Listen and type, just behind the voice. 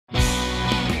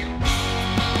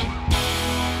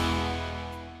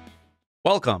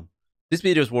Welcome! These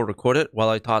videos were recorded while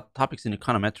I taught topics in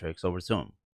econometrics over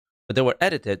Zoom, but they were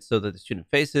edited so that the student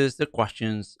faces, their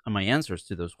questions, and my answers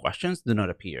to those questions do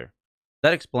not appear.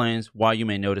 That explains why you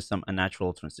may notice some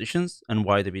unnatural transitions and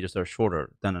why the videos are shorter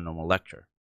than a normal lecture.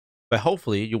 But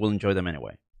hopefully you will enjoy them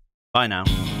anyway. Bye now.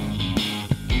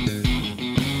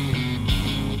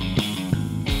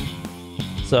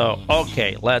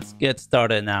 Okay, let's get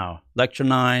started now. Lecture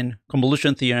 9,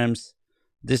 Convolution Theorems.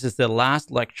 This is the last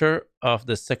lecture of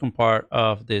the second part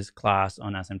of this class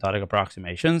on asymptotic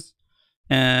approximations.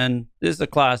 And this is a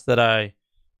class that I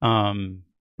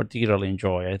particularly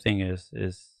enjoy. I think is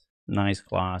a nice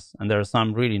class. And there are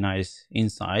some really nice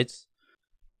insights.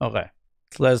 Okay,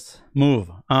 so let's move.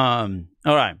 All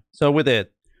right, so with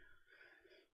it,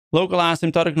 local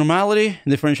asymptotic normality,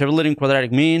 differentiability and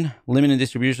quadratic mean, limiting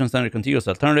distribution, standard contiguous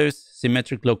alternatives,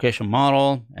 symmetric location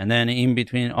model, and then in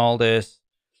between all this,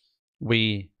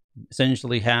 we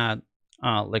essentially had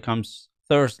Lecom's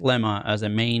third lemma as a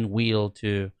main wheel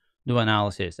to do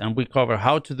analysis. And we cover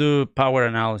how to do power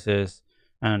analysis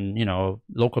and,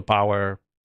 local power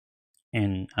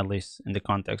at least in the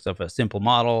context of a simple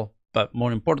model, but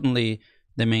more importantly,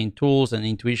 the main tools and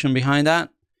intuition behind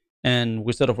that. And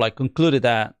we sort of concluded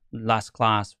that last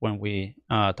class when we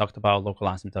talked about local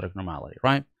asymptotic normality,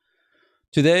 right?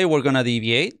 Today, we're going to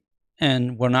deviate.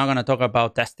 And we're not going to talk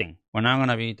about testing. We're not going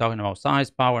to be talking about size,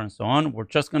 power, and so on. We're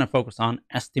just going to focus on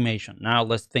estimation. Now,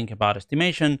 let's think about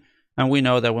estimation. And we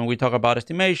know that when we talk about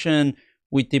estimation,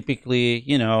 we typically,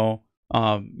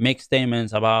 make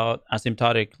statements about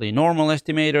asymptotically normal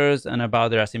estimators and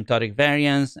about their asymptotic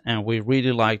variance. And we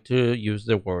really like to use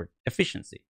the word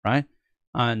efficiency, right?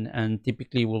 And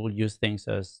typically, we will use things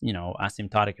as,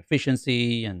 asymptotic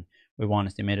efficiency. And we want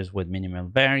estimators with minimal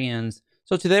variance.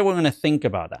 So today, we're going to think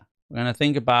about that. We're going to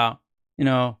think about,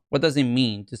 what does it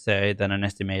mean to say that an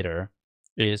estimator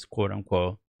is quote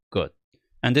unquote good?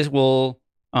 And this will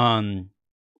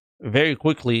very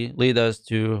quickly lead us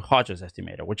to Hodge's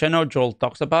estimator, which I know Joel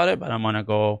talks about it, but I'm going to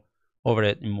go over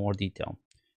it in more detail.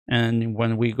 And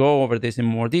when we go over this in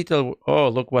more detail, oh,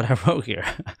 look what I wrote here.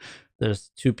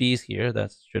 There's two P's here.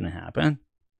 That shouldn't happen.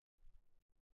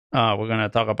 We're going to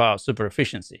talk about super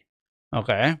efficiency.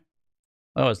 Okay.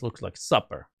 Oh, it looks like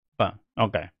supper. But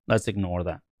okay, let's ignore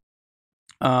that.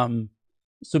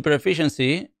 Super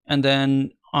efficiency, and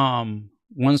then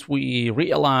once we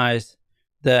realize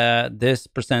that this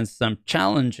presents some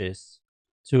challenges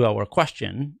to our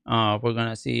question, we're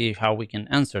gonna see how we can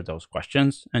answer those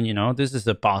questions. And this is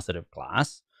a positive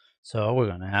class, so we're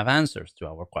gonna have answers to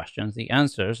our questions. The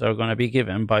answers are gonna be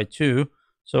given by two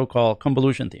so-called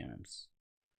convolution theorems.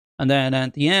 And then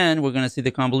at the end, we're going to see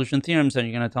the convolution theorems, and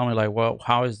you're going to tell me well,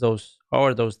 how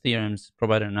are those theorems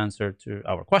providing an answer to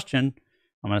our question?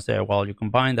 I'm going to say, well, you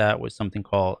combine that with something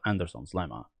called Anderson's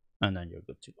lemma, and then you're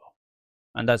good to go.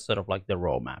 And that's sort of like the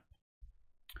roadmap.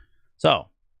 So,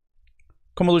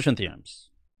 convolution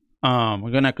theorems. We're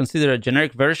going to consider a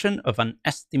generic version of an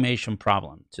estimation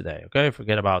problem today. Okay,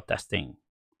 forget about testing.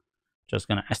 Just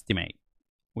going to estimate.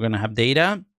 We're going to have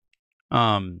data,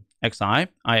 xi,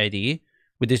 IID,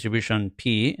 with distribution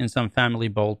P in some family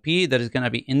bold P that is going to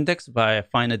be indexed by a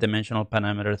finite dimensional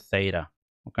parameter theta.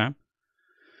 Okay.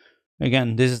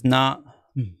 Again, this is not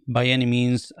by any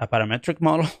means a parametric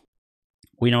model.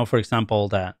 We know, for example,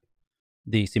 that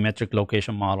the symmetric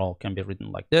location model can be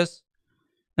written like this.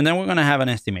 And then we're going to have an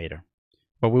estimator.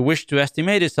 What we wish to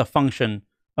estimate is a function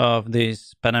of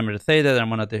this parameter theta that I'm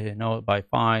going to denote by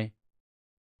phi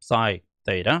psi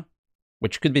theta,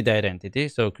 which could be the identity.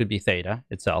 So it could be theta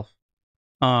itself.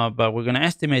 But we're going to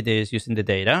estimate this using the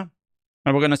data,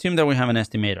 and we're going to assume that we have an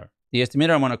estimator. The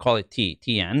estimator, I'm going to call it T.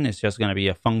 Tn is just going to be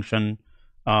a function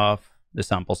of the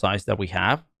sample size that we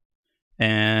have.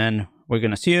 And we're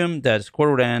going to assume that square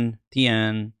root n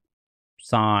Tn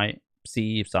psi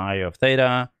c psi of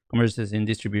theta converges in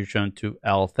distribution to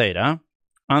L theta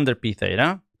under P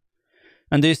theta.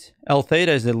 And this L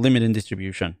theta is the limiting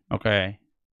distribution, okay,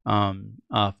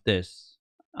 of this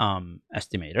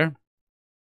estimator.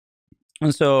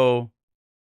 And so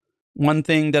one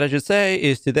thing that I should say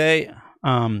is today,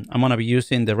 I'm going to be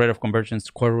using the rate of convergence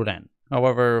square root n.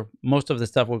 However, most of the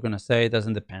stuff we're going to say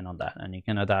doesn't depend on that. And you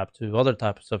can adapt to other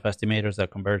types of estimators that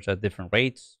converge at different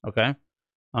rates, okay?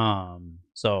 But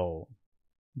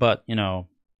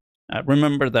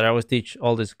remember that I always teach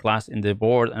all this class in the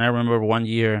board. And I remember one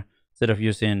year, instead of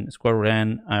using square root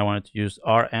n, I wanted to use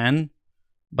Rn.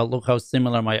 But look how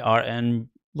similar my Rn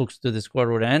looks to the square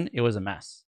root n. It was a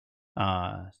mess.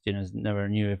 Students never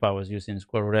knew if I was using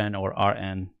square root n or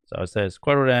Rn. So it says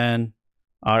square root n,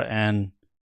 Rn,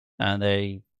 and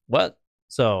they, what?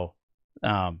 So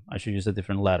I should use a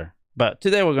different letter. But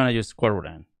today we're going to use square root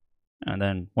n, and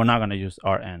then we're not going to use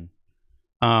Rn.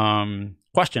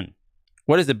 Question: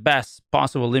 what is the best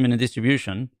possible limiting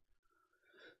distribution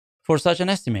for such an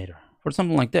estimator, for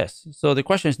something like this? So the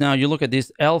question is, now you look at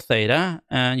this L theta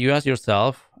and you ask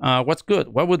yourself, what's good?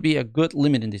 What would be a good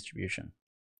limiting distribution?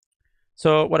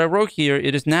 So what I wrote here,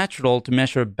 it is natural to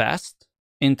measure best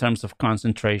in terms of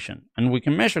concentration. And we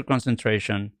can measure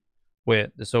concentration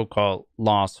with the so-called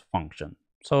loss function.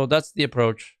 So that's the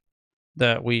approach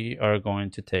that we are going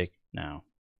to take now.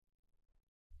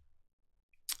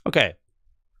 Okay,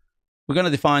 we're going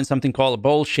to define something called a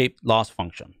bowl-shaped loss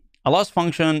function. A loss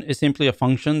function is simply a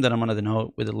function that I'm going to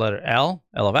denote with the letter L,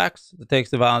 L of x, that takes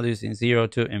the values in 0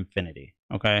 to infinity.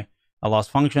 Okay, a loss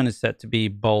function is said to be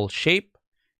bowl-shaped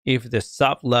if the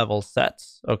sub-level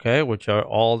sets, okay, which are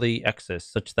all the x's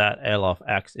such that L of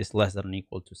x is less than or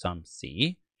equal to some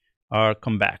c, are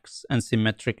convex and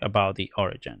symmetric about the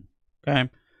origin.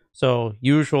 Okay, so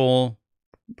usual,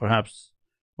 perhaps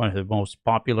one of the most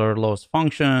popular loss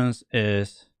functions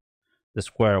is the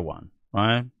square one,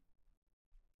 right?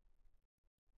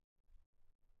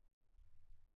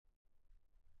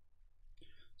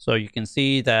 So you can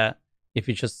see that if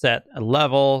you just set a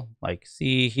level like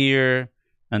C here,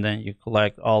 and then you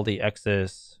collect all the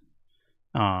x's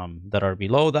that are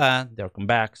below that, they're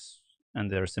convex and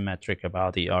they're symmetric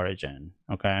about the origin,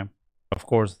 okay? Of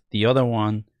course, the other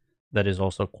one that is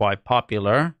also quite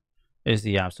popular is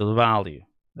the absolute value,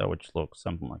 that which looks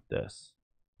something like this.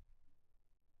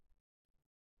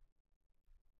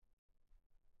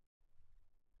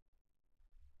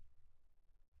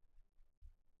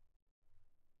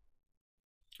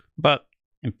 But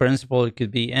in principle, it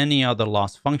could be any other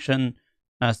loss function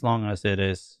as long as it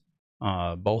is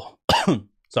bowl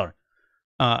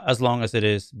as long as it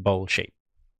is bowl shape.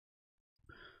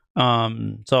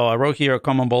 So I wrote here a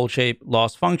common bowl shape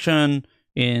loss function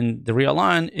in the real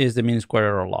line is the mean square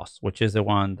error loss, which is the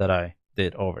one that I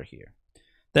did over here.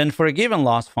 Then for a given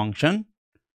loss function,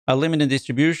 a limiting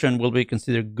distribution will be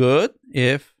considered good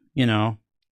if, you know,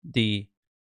 the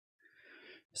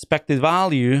expected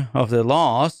value of the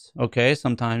loss, okay,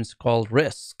 sometimes called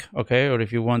risk, okay, or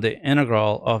if you want the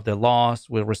integral of the loss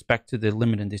with respect to the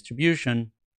limiting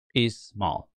distribution is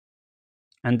small.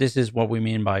 And this is what we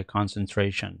mean by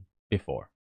concentration before.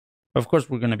 Of course,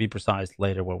 we're going to be precise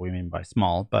later what we mean by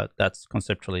small, but that's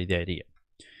conceptually the idea.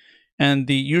 And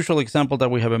the usual example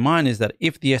that we have in mind is that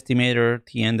if the estimator,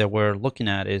 Tn, that we're looking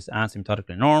at is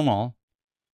asymptotically normal,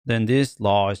 then this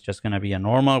law is just going to be a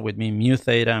normal with mean mu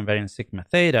theta and variance sigma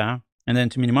theta. And then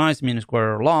to minimize mean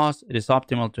square error loss, it is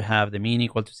optimal to have the mean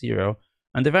equal to 0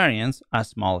 and the variance as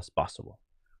small as possible,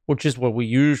 which is what we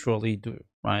usually do,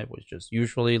 right? We just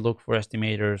usually look for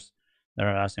estimators that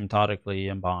are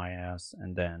asymptotically unbiased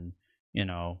and then, you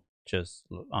know, just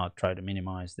try to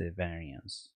minimize the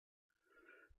variance.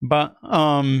 But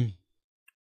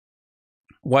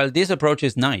while this approach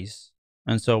is nice,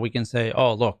 and so we can say,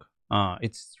 oh, look,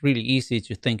 it's really easy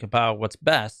to think about what's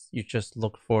best. You just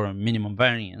look for a minimum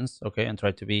variance, okay, and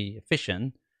try to be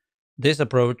efficient. This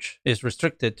approach is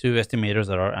restricted to estimators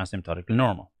that are asymptotically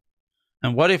normal.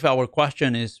 And what if our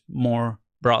question is more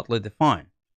broadly defined?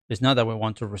 It's not that we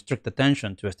want to restrict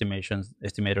attention to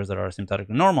estimators that are asymptotically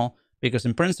normal, because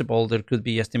in principle, there could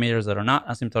be estimators that are not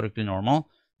asymptotically normal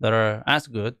that are as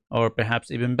good or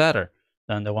perhaps even better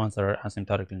than the ones that are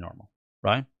asymptotically normal,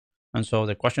 right? And so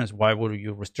the question is, why would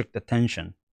you restrict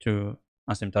attention to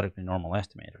asymptotically normal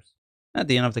estimators? At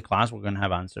the end of the class, we're going to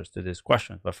have answers to these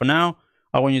questions. But for now,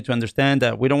 I want you to understand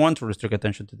that we don't want to restrict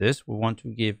attention to this. We want to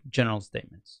give general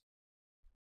statements.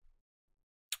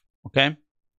 Okay?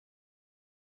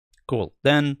 Cool.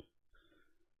 Then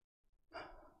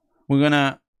we're going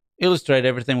to illustrate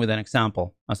everything with an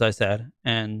example, as I said.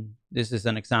 And this is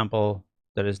an example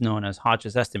that is known as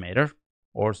Hodge's estimator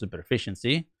or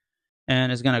superefficiency.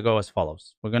 And it's going to go as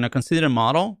follows. We're going to consider a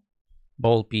model,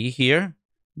 bold P here,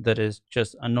 that is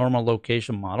just a normal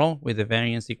location model with a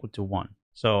variance equal to 1.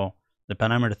 So the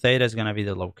parameter theta is going to be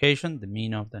the location, the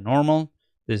mean of the normal.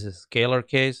 This is a scalar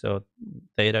case, so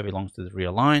theta belongs to the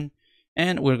real line.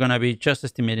 And we're going to be just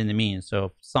estimating the mean.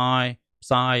 So psi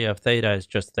of theta is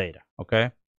just theta,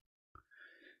 okay?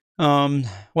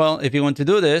 Well, if you want to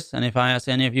do this, and if I ask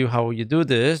any of you how you do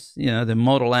this, you know, the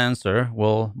modal answer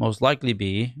will most likely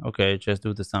be, okay, just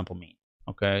do the sample mean.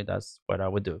 Okay, that's what I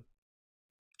would do.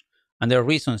 And there are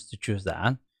reasons to choose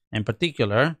that. In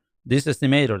particular, this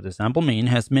estimator, the sample mean,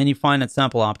 has many finite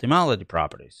sample optimality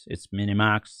properties. It's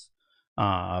minimax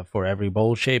for every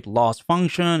bowl-shaped loss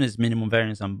function, it's minimum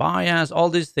variance and bias, all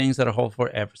these things that hold for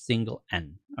every single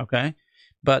n, okay?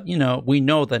 But, we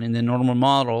know that in the normal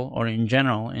model, or in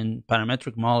general, in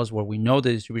parametric models where we know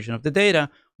the distribution of the data,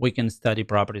 we can study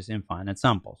properties in finite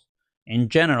samples. In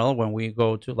general, when we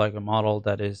go to like a model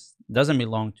that doesn't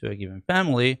belong to a given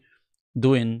family,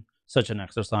 doing such an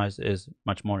exercise is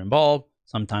much more involved,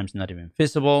 sometimes not even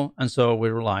feasible, and so we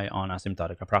rely on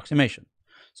asymptotic approximation.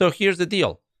 So here's the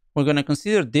deal. We're going to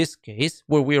consider this case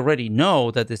where we already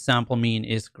know that the sample mean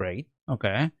is great,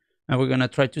 okay? And we're going to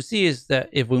try to see is that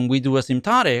if when we do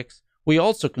asymptotics, we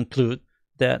also conclude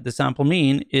that the sample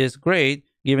mean is great,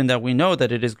 given that we know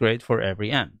that it is great for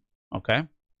every n, okay?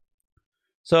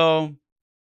 So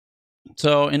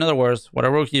in other words, what I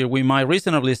wrote here, we might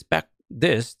reasonably expect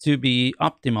this to be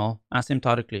optimal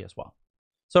asymptotically as well.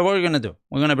 So what we're going to do,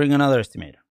 we're going to bring another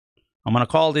estimator. I'm going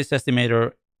to call this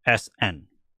estimator Sn.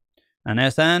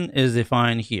 And Sn is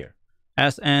defined here.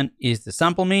 Sn is the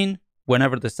sample mean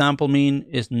whenever the sample mean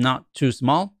is not too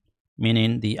small,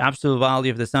 meaning the absolute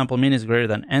value of the sample mean is greater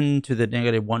than n to the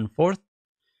negative 1/4.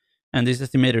 And this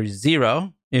estimator is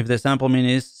 0 if the sample mean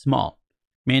is small,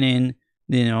 meaning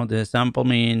the sample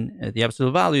mean, the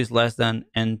absolute value is less than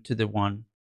n to the 1/4.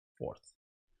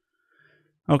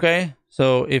 Okay,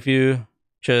 so if you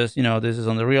just, this is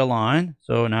on the real line.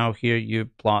 So now here you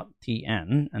plot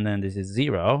Tn, and then this is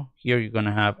 0. Here you're going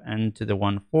to have n to the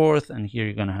 1/4, and here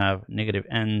you're going to have negative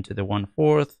n to the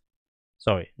 1/4.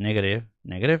 Sorry, negative.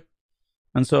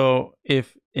 And so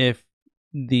if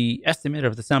the estimator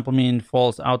of the sample mean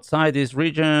falls outside this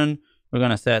region, we're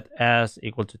going to set S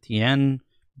equal to Tn.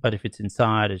 But if it's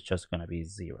inside, it's just going to be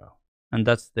 0. And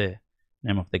that's the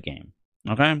name of the game.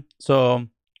 Okay, so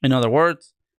in other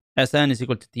words, Sn is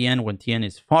equal to Tn when Tn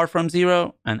is far from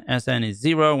 0, and Sn is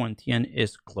 0 when Tn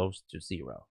is close to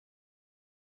 0.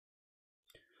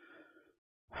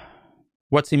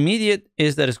 What's immediate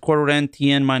is that square root n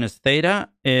Tn minus theta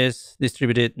is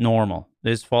distributed normal.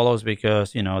 This follows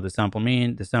because, the sample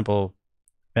mean, the sample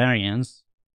variance,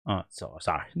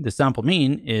 the sample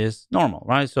mean is normal,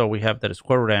 right? So we have that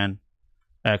square root n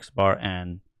x bar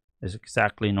n is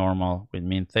exactly normal with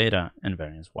mean theta and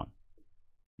variance 1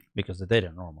 because the data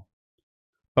are normal.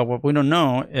 But what we don't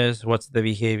know is what's the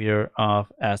behavior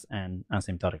of Sn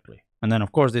asymptotically. And then,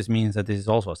 of course, this means that this is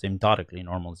also asymptotically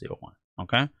normal 0, 1,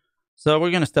 okay? So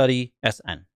we're going to study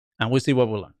Sn, and we'll see what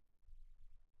we learn.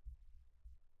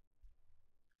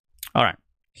 All right,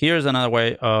 here's another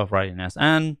way of writing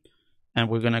Sn, and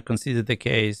we're going to consider the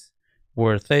case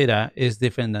where theta is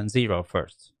different than 0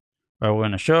 first. What we're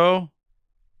going to show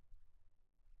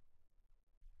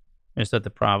is that the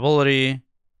probability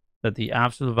that the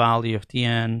absolute value of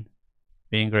Tn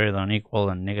being greater than or equal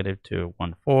than negative to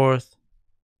 1/4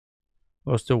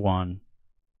 goes to 1,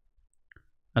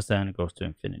 as then it goes to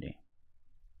infinity.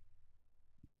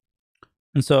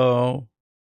 And so,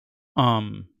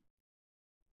 to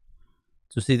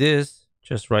see this,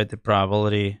 just write the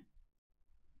probability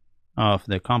of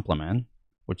the complement,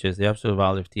 which is the absolute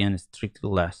value of Tn is strictly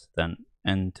less than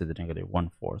n to the negative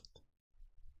 1/4.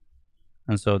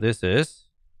 And so this is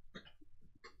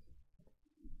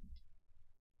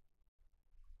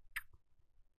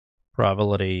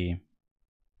probability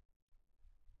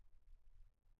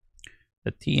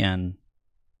that Tn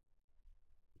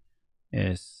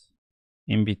is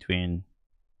in between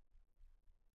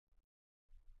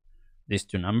these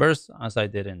two numbers, as I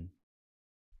did in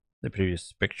the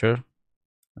previous picture,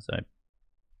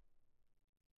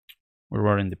 we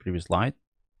wrote in the previous slide.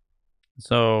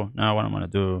 So now what I'm going to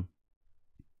do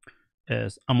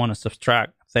is I'm going to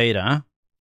subtract theta,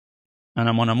 and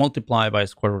I'm going to multiply by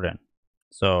square root n.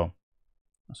 So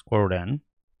square root n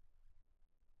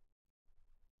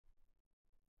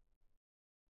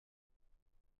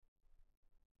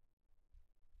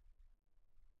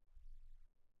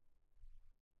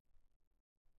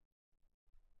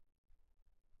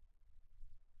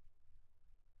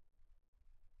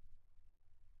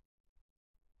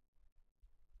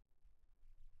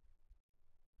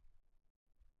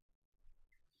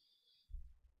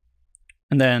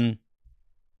and then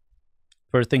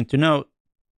first thing to note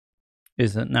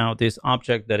is that now this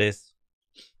object that is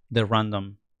the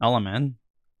random element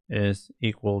is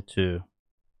equal to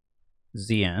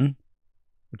Zn,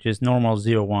 which is normal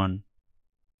 0, 1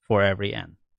 for every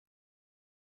n.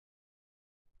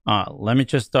 Let me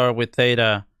just start with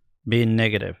theta being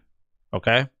negative,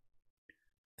 okay?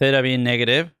 Theta being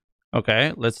negative,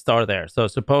 okay, let's start there. So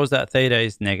suppose that theta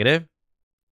is negative,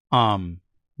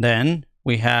 then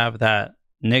we have that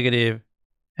negative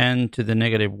n to the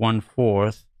negative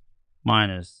 1/4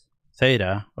 minus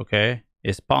theta, okay,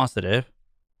 is positive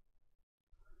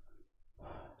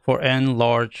for n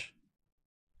large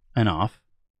enough.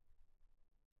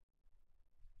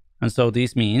 And so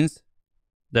this means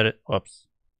that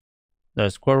the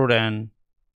square root n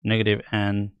negative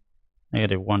n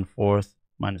negative 1/4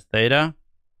 minus theta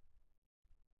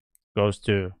goes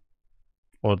to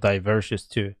or diverges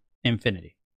to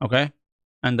infinity. Okay,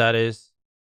 and that is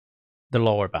the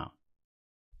lower bound.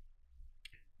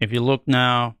 If you look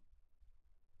now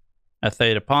at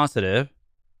theta positive,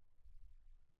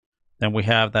 then we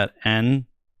have that n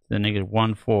to the negative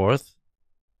 1/4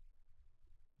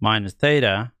 minus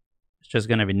theta. It's just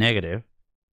going to be negative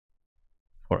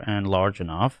for n large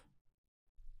enough.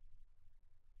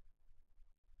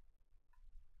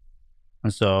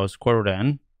 And so square root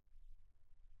n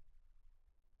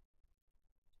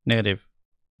negative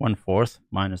 1/4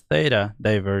 minus theta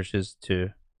diverges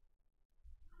to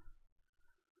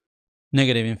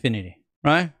negative infinity,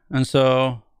 right? And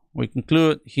so we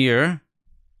conclude here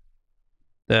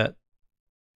that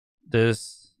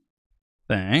this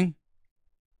thing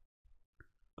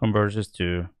converges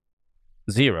to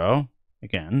 0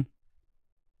 again,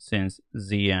 since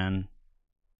Zn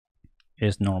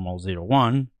is normal 0,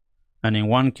 1. And in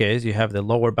one case, you have the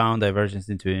lower bound divergence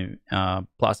into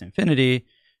plus infinity.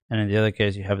 And in the other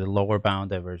case, you have the lower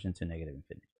bound divergence to negative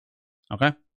infinity.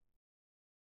 Okay?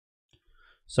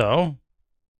 So,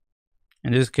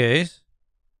 in this case,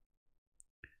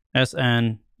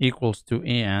 Sn equals to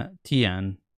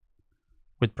Tn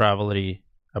with probability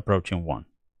approaching 1.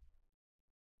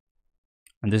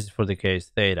 And this is for the case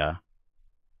theta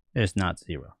is not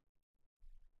 0.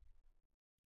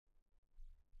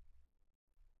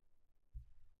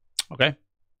 Okay?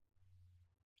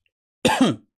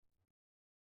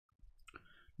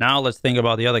 Now let's think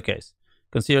about the other case.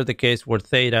 Consider the case where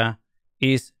theta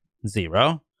is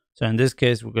 0. So in this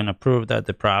case, we're going to prove that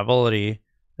the probability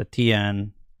that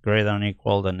Tn greater than or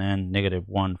equal than n negative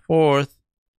 1/4,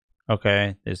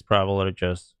 okay, this probability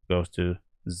just goes to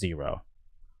 0.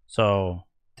 So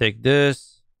take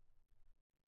this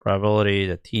probability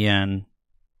that Tn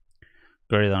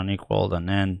greater than or equal than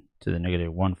n to the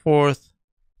negative 1/4.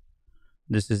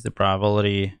 This is the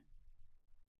probability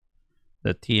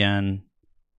that Tn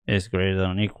is greater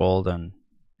than or equal than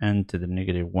n to the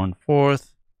negative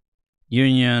 1/4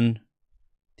 union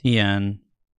Tn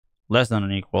less than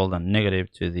or equal than negative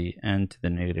to the n to the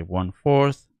negative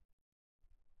 1/4.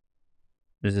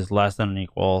 This is less than or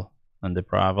equal than the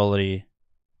probability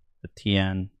that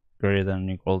Tn greater than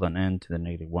or equal than n to the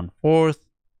negative 1/4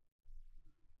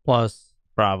 plus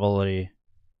probability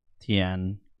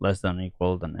Tn less than or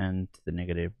equal than n to the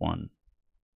negative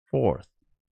 1/4.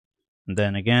 And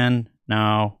then again,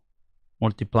 now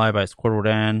multiply by square root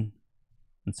n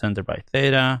and center by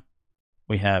theta.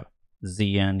 We have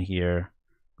Zn here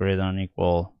greater than or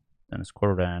equal than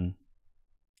square root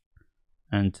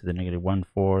n to the negative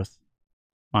 1/4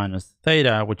 minus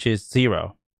theta, which is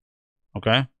 0.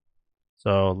 Okay?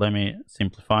 So let me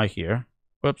simplify here.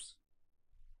 Whoops.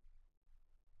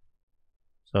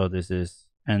 So this is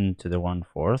n to the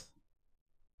 1/4.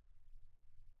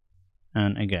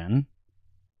 And again,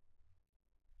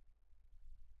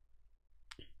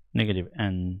 negative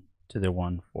n to the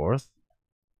 1/4.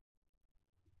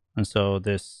 And so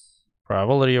this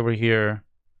probability over here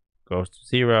goes to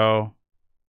 0.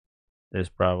 This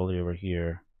probability over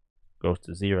here goes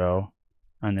to 0.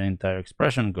 And the entire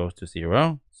expression goes to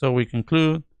 0. So we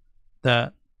conclude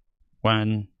that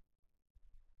when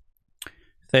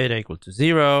theta equal to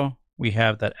 0, we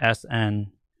have that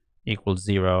Sn equals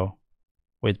 0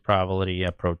 with probability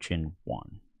approaching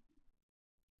 1.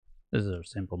 These are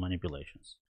simple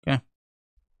manipulations. Okay.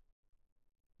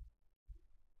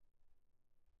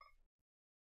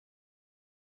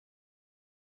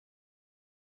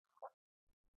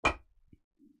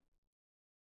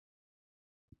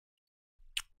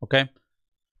 Okay.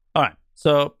 All right.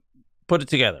 So put it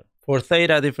together. For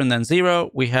theta different than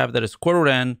 0, we have that square root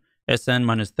n Sn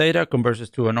minus theta converges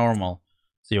to a normal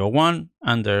 0, 1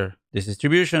 under this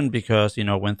distribution because,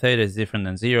 when theta is different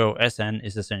than 0, Sn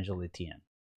is essentially Tn.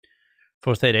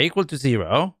 For theta equal to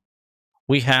 0,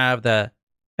 we have that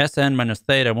Sn minus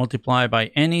theta multiplied by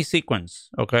any sequence,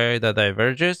 okay, that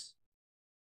diverges,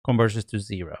 converges to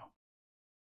 0.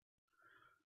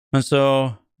 And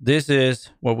so this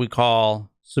is what we call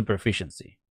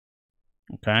superefficiency,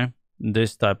 okay,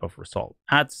 this type of result.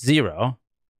 At 0,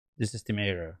 this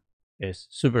estimator is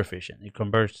super efficient. It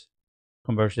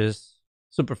converges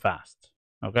super fast,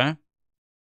 okay?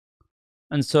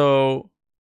 And so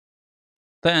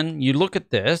then you look at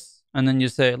this and then you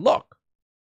say, look,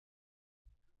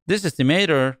 this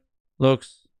estimator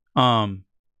looks the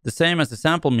same as the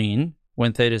sample mean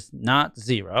when theta is not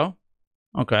 0,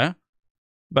 okay?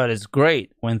 But it's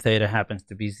great when theta happens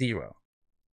to be 0.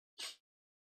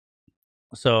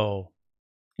 So,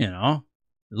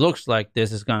 looks like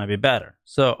this is going to be better.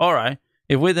 So, all right,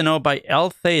 if we denote by L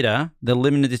theta the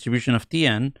limiting distribution of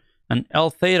Tn and L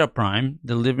theta prime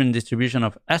the limiting distribution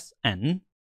of Sn,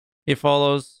 it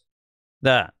follows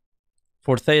that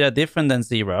for theta different than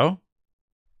 0,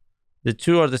 the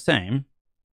two are the same,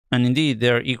 and indeed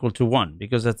they're equal to 1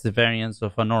 because that's the variance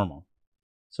of a normal.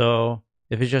 So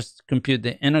if you just compute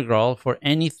the integral for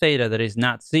any theta that is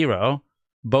not 0,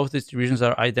 both distributions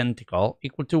are identical,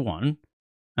 equal to 1,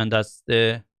 and that's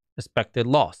the expected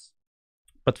loss.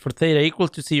 But for theta equal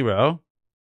to 0,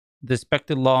 the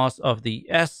expected loss of the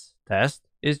S test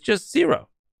is just 0.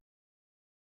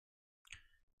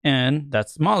 And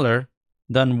that's smaller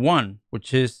than 1,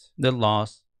 which is the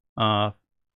loss of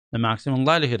the maximum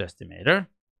likelihood estimator.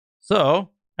 So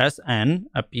Sn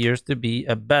appears to be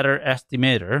a better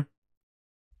estimator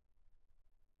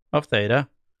of theta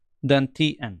than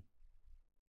Tn.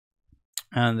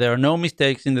 And there are no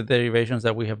mistakes in the derivations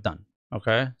that we have done.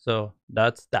 Okay, so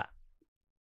that's that.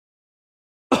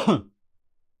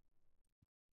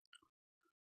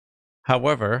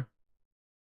 However,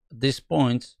 at this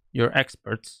point, you're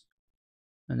experts,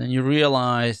 and then you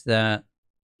realize that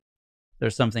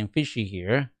there's something fishy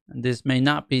here, and this may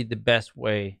not be the best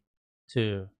way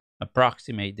to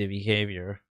approximate the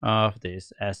behavior of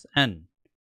this Sn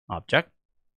object.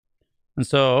 And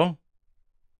so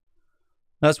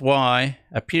that's why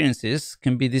appearances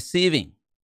can be deceiving.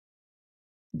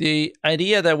 The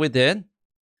idea that we did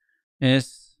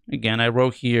is, again, I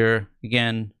wrote here,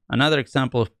 again, another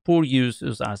example of poor use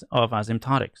of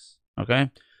asymptotics,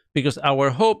 okay? Because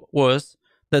our hope was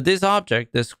that this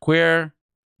object,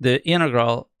 the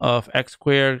integral of x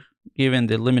squared given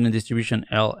the limiting distribution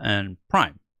Ln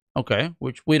prime, okay,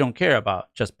 which we don't care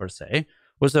about just per se,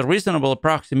 was a reasonable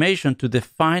approximation to the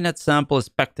finite sample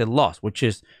expected loss, which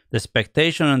is the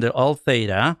expectation under L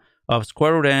theta of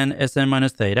square root n Sn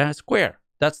minus theta squared.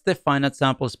 That's the finite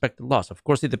sample expected loss. Of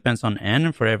course, it depends on n,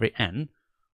 and for every n,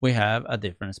 we have a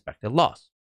different expected loss.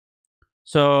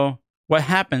 So what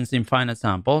happens in finite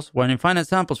samples? When in finite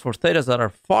samples for thetas that are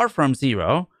far from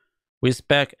 0, we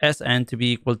expect Sn to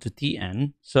be equal to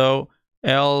Tn. So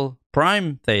L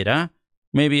prime theta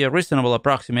may be a reasonable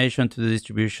approximation to the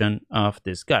distribution of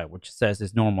this guy, which says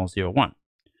is normal 0, 1.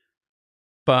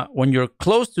 But when you're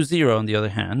close to 0, on the other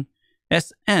hand,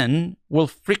 Sn will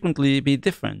frequently be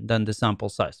different than the sample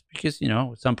size because,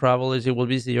 with some probabilities it will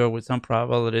be 0, with some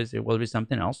probabilities it will be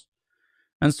something else.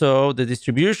 And so the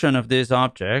distribution of this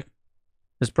object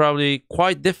is probably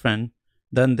quite different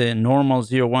than the normal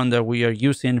 0, 1 that we are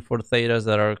using for thetas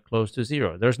that are close to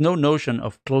 0. There's no notion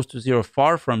of close to 0,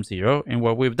 far from 0 in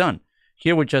what we've done.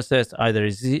 Here we just says either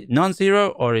it's non-zero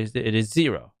or it is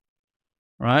 0,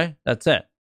 right? That's it.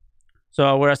 So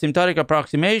our asymptotic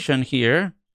approximation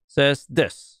here says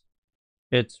this.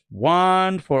 It's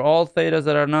 1 for all thetas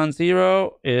that are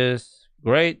non-zero is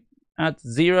great at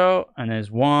 0, and is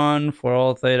 1 for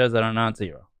all thetas that are not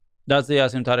 0. That's the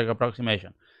asymptotic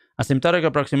approximation. Asymptotic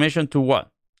approximation to what?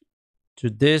 To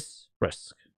this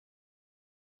risk.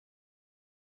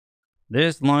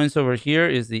 This lines over here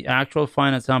is the actual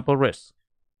finite sample risk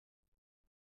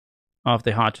of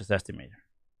the Hodge's estimator.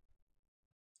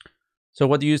 So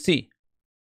what do you see?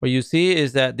 What you see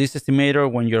is that this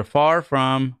estimator, when you're far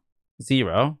from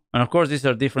 0, and of course these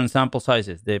are different sample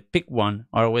sizes. The pick one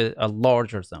are with a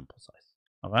larger sample size.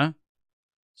 Okay?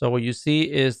 So what you see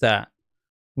is that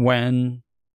when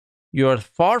you're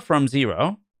far from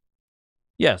 0,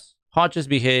 yes, Hodges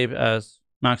behave as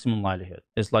maximum likelihood.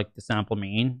 It's like the sample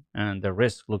mean and the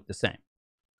risk look the same.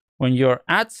 When you're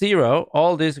at 0,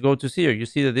 all these go to 0. You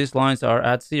see that these lines are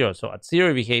at 0. So at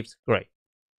 0 it behaves great.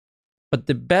 But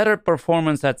the better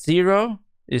performance at 0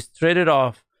 is traded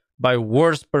off by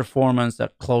worse performance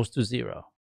at close to 0.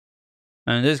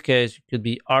 And in this case, it could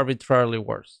be arbitrarily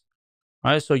worse.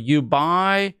 Right? So you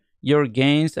buy your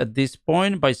gains at this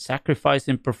point by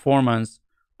sacrificing performance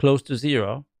close to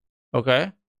 0,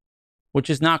 okay? Which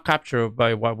is not captured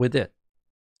by what we did.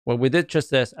 What we did just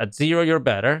says at 0 you're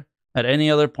better, at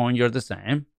any other point you're the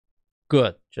same.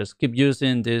 Good, just keep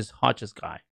using this Hodges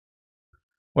guy.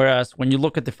 Whereas when you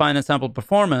look at the finite sample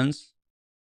performance,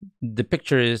 the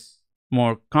picture is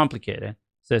more complicated. It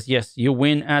says, yes, you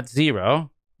win at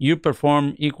 0. You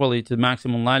perform equally to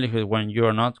maximum likelihood when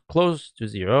you're not close to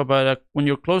 0. But when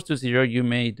you're close to 0, you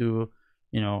may do,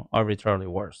 arbitrarily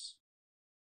worse.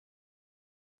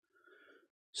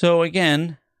 So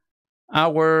again,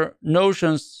 our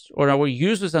notions or our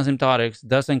use of asymptotics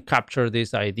doesn't capture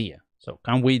this idea. So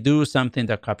can we do something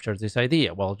that captures this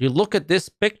idea? Well, you look at this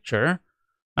picture,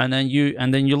 and then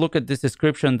you look at this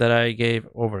description that I gave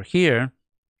over here,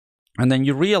 and then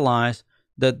you realize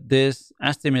that this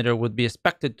estimator would be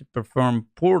expected to perform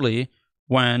poorly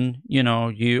when,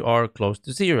 you are close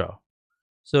to zero.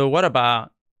 So what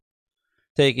about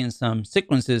taking some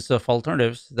sequences of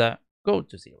alternatives that go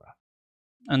to zero?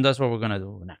 And that's what we're going to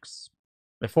do next.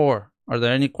 Before, are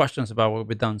there any questions about what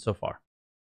we've done so far?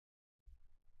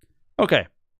 Okay.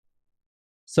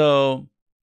 So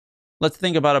let's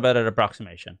think about a better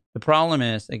approximation. The problem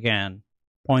is, again,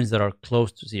 points that are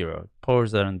close to zero,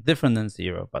 points that are different than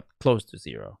zero, but close to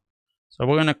zero. So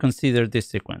we're going to consider this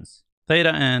sequence.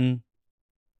 Theta n,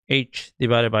 h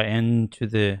divided by n to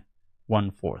the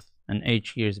 1/4. And h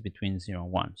here is between 0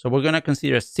 and 1. So we're going to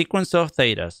consider a sequence of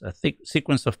thetas, a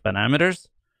sequence of parameters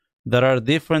that are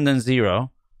different than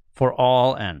 0 for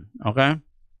all n, okay?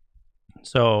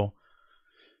 So,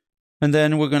 and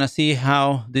then we're going to see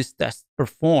how these tests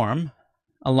perform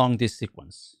along this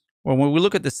sequence. Well, when we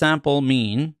look at the sample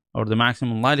mean or the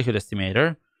maximum likelihood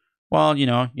estimator, well,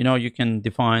 you can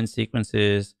define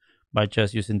sequences by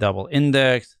just using double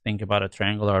index. Think about a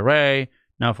triangular array.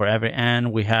 Now for every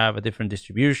n, we have a different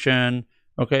distribution,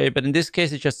 okay? But in this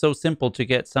case, it's just so simple to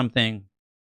get something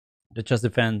that just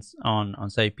depends on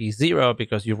say, P0,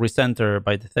 because you recenter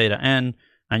by the theta n,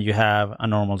 and you have a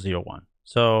normal 0, 1.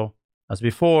 So as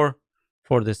before,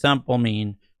 for the sample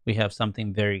mean, we have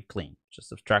something very clean. Just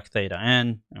subtract theta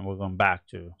n, and we're going back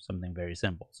to something very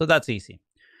simple. So that's easy.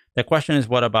 The question is,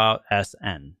 what about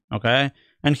Sn, okay?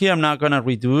 And here I'm not going to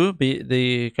redo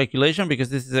the calculation, because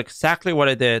this is exactly what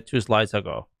I did 2 slides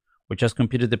ago. We just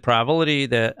computed the probability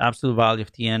the absolute value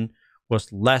of Tn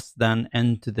was less than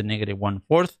n to the negative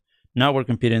 1/4. Now we're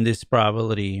computing this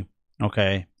probability,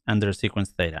 okay, under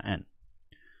sequence theta n.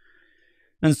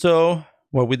 And so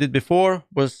what we did before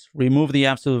was remove the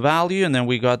absolute value, and then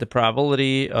we got the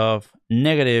probability of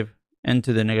negative n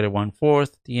to the negative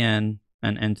 1/4 Tn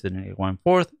and n to the negative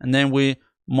 1/4. And then we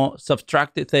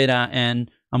subtracted theta n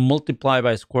and multiply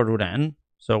by square root n,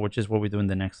 so which is what we do in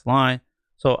the next slide.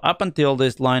 So up until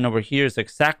this line over here is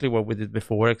exactly what we did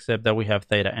before, except that we have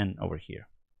theta n over here.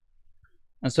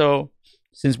 And so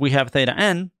since we have theta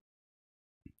n,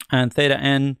 and theta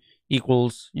n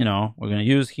equals, we're going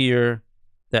to use here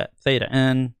that theta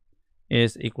n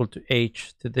is equal to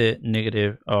h to the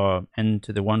negative n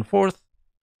to the 1/4.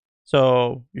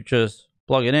 So you just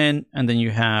plug it in, and then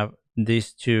you have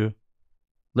these two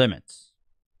limits.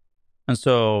 And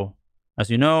so, as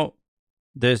you know,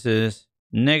 this is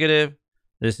negative,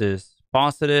 this is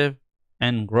positive,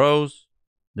 n grows,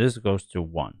 this goes to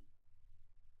 1.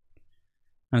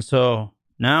 And so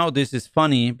now this is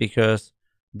funny, because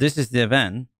this is the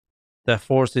event that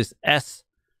forces S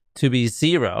to be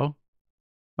 0,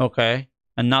 okay,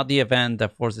 and not the event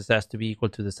that forces S to be equal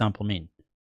to the sample mean.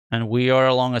 And we are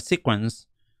along a sequence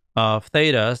of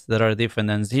thetas that are different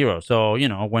than 0. So,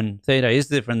 when theta is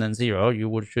different than 0,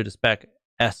 you should expect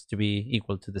S to be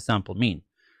equal to the sample mean.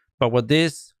 But what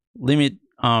this limit,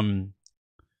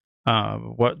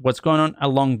 what's going on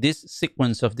along this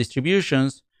sequence of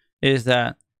distributions is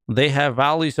that they have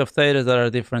values of theta that are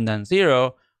different than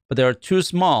 0, but they are too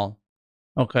small,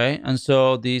 okay? And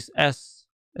so this S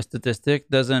statistic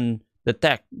doesn't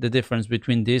detect the difference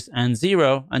between this and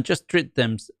 0 and just treat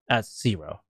them as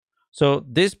 0. So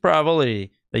this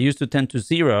probability that used to tend to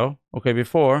 0, okay,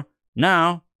 before,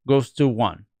 now goes to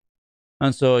 1.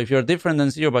 And so if you're different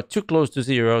than 0 but too close to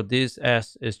 0, this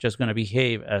S is just going to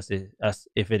behave as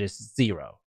if it is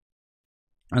 0.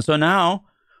 And so now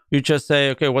you just say,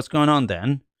 okay, what's going on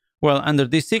then? Well, under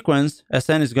this sequence,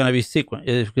 Sn is going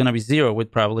to be 0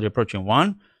 with probability approaching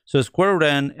 1. So square root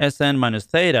n Sn minus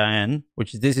theta n,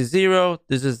 which is this is 0.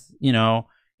 This is,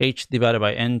 h divided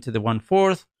by n to the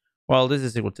 1/4. Well, this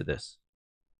is equal to this.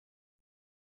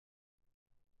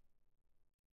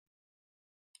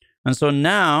 And so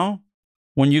now,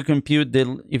 when you compute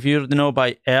if you know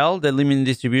by L, the limiting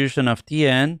distribution of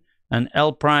Tn, and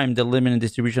L prime, the limiting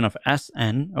distribution of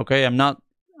Sn, okay, I'm not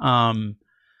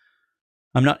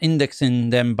indexing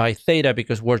them by theta,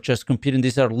 because we're just computing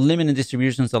these are limiting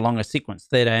distributions along a sequence,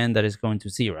 theta n that is going to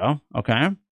 0, okay?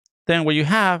 Then what you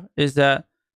have is that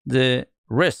the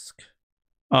risk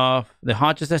of the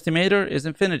Hodges estimator is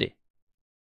infinity.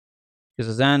 Because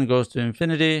as n goes to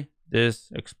infinity, this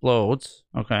explodes,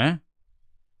 okay?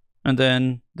 And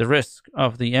then the risk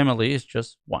of the Emily is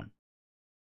just 1.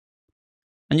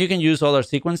 And you can use other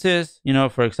sequences.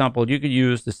 For example, you could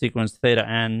use the sequence theta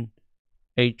n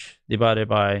h divided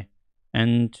by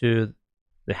n to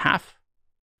the half.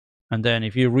 And then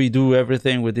if you redo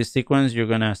everything with this sequence, you're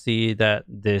going to see that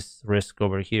this risk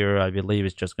over here, I believe,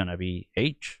 is just going to be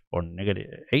h or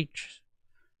negative h.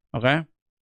 Okay?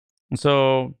 And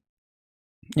so,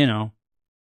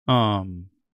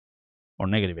 or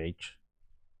negative h.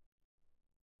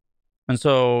 And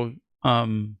so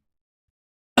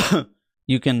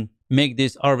you can make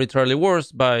this arbitrarily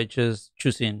worse by just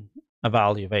choosing a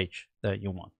value of h that you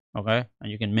want, okay?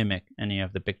 And you can mimic any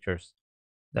of the pictures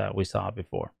that we saw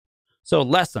before. So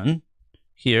lesson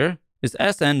here is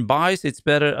Sn buys its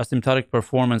better asymptotic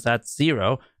performance at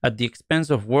 0 at the expense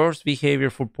of worse behavior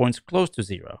for points close to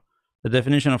 0. The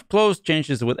definition of close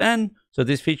changes with n, so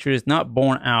this feature is not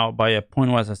borne out by a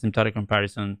pointwise asymptotic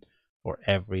comparison for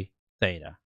every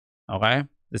theta. Okay?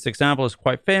 This example is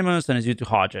quite famous and is due to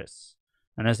Hodges,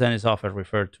 and Sn is often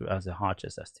referred to as a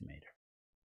Hodges estimator.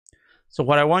 So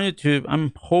what I want you to,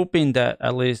 I'm hoping that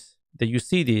at least that you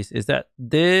see this, is that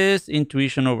this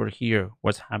intuition over here,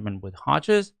 what's happened with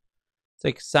Hodges, it's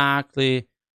exactly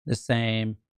the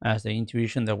same as the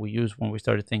intuition that we used when we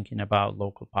started thinking about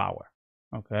local power.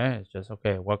 Okay, it's just,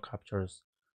 okay, what captures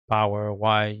power?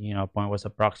 Why, you know, pointwise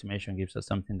approximation gives us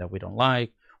something that we don't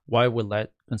like? Why we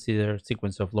consider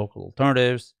sequence of local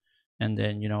alternatives? And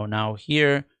then, you know, now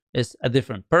here is a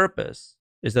different purpose,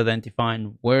 is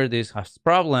identifying where this has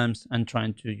problems and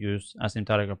trying to use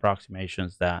asymptotic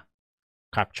approximations that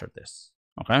capture this.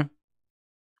 Okay,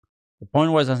 the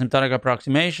pointwise asymptotic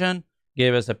approximation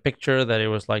gave us a picture that it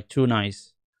was like too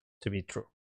nice to be true.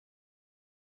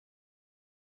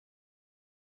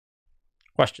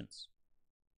 Questions?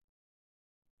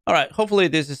 All right, hopefully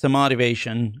this is a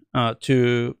motivation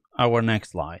to our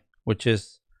next slide, which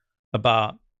is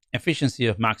about efficiency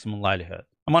of maximum likelihood.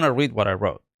 I'm going to read what I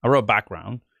wrote. I wrote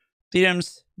background.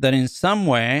 Theorems that in some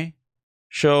way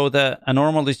show that a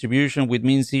normal distribution with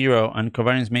mean 0 and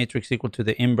covariance matrix equal to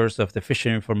the inverse of the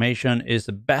Fisher information is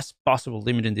the best possible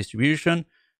limiting distribution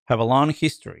have a long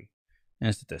history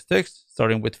in statistics,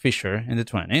 starting with Fisher in the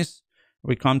 20s,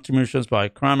 with contributions by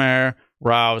Kramer,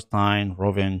 Rao, Stein,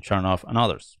 Rovin, Chernoff, and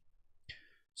others.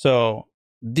 So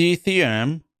the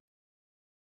theorem,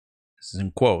 this is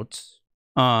in quotes,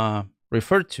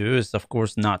 referred to is of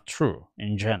course not true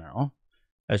in general.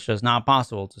 It's just not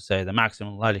possible to say the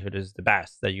maximum likelihood is the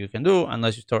best that you can do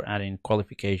unless you start adding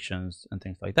qualifications and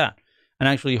things like that. And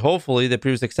actually, hopefully, the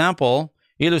previous example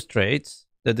illustrates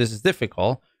that this is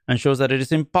difficult and shows that it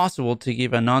is impossible to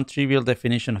give a non-trivial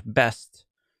definition of best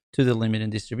to the limiting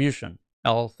distribution,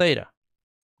 L theta,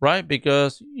 right?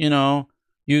 Because, you know,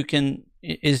 you can,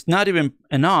 it's not even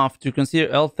enough to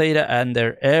consider L theta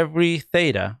under every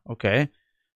theta, okay?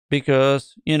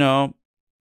 Because, you know,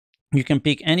 you can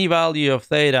pick any value of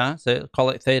theta, say, call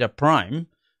it theta prime,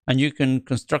 and you can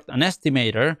construct an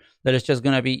estimator that is just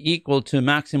going to be equal to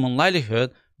maximum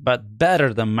likelihood, but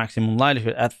better than maximum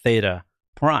likelihood at theta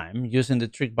prime using the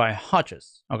trick by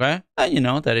Hodges, okay? And you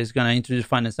know that is going to introduce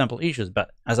finite sample issues,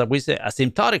 but as we say,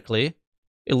 asymptotically,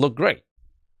 it looked great,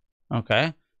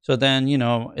 okay? So then, you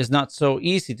know, it's not so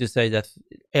easy to say that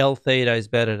L theta is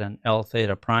better than L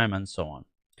theta prime and so on.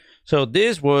 So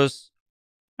this was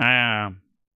a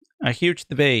huge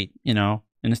debate, you know,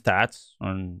 in stats,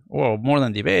 or more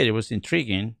than debate, it was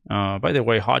intriguing. By the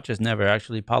way, Hodges never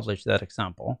actually published that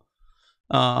example.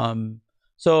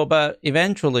 But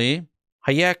eventually,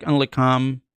 Hayek and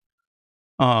Lecomte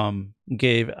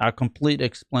gave a complete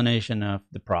explanation of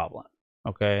the problem,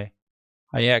 okay?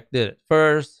 Hayek did it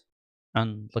first,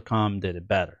 and Lecomte did it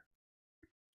better.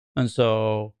 And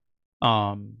so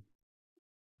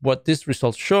what these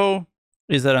results show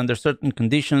is that under certain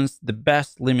conditions, the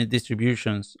best limit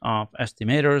distributions of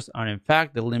estimators are in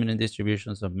fact the limiting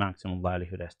distributions of maximum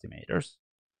likelihood estimators.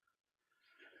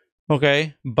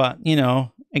 Okay, but you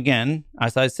know, again,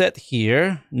 as I said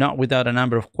here, not without a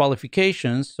number of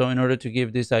qualifications. So in order to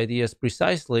give these ideas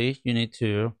precisely, you need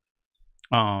to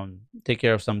take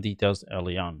care of some details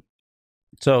early on.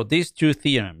 So these two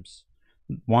theorems,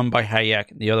 one by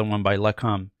Hayek, the other one by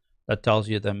Lecomte, that tells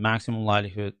you that maximum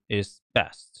likelihood is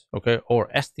best, okay? Or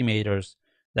estimators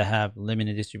that have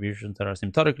limiting distributions that are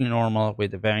asymptotically normal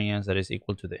with the variance that is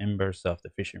equal to the inverse of the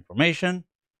Fisher information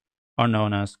are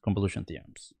known as convolution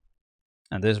theorems.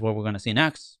 And this is what we're going to see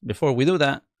next. Before we do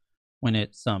that, we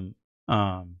need some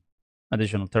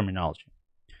additional terminology.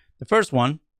 The first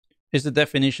one is the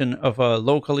definition of a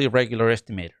locally regular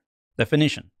estimator.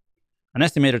 Definition. An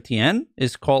estimator Tn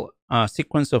is called a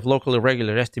sequence of locally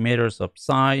regular estimators of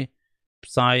psi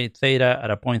theta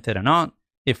at a point theta naught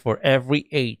if for every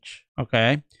h,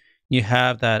 okay, you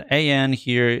have that an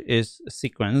here is a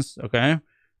sequence, okay,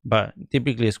 but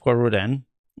typically square root n.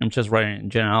 I'm just writing in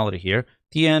generality here.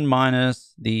 Tn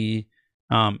minus the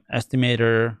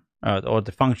estimator or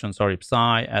the function, sorry,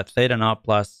 psi at theta naught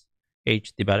plus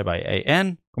h divided by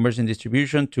an, conversion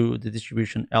distribution to the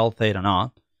distribution L theta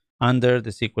naught under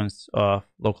the sequence of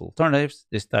local alternatives.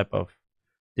 This type of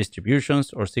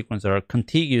distributions or sequence that are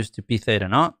contiguous to p theta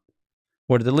naught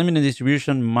where the limiting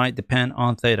distribution might depend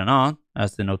on theta naught,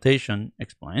 as the notation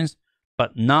explains,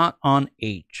 but not on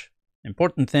h.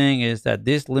 Important thing is that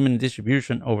this limiting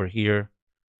distribution over here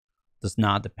does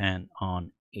not depend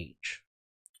on h.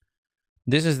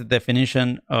 This is the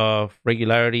definition of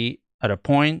regularity at a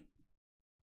point.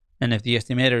 And if the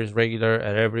estimator is regular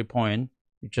at every point,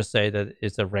 you just say that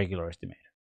it's a regular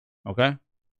estimator. Okay?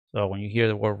 So when you hear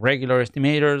the word regular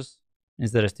estimators,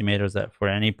 instead of estimators that for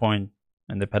any point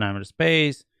in the parameter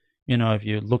space, if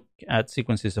you look at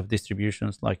sequences of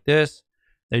distributions like this,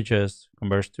 they just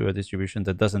converge to a distribution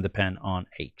that doesn't depend on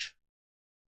h.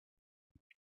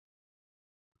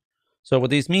 So what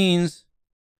this means,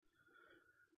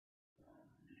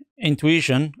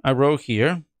 intuition, I wrote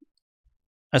here,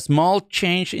 a small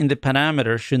change in the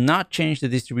parameter should not change the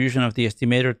distribution of the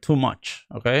estimator too much,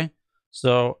 okay?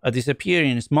 So a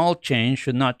disappearing small change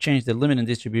should not change the limiting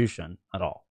distribution at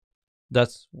all.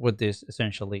 That's what this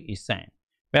essentially is saying.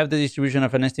 We have the distribution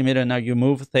of an estimator, now you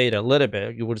move theta a little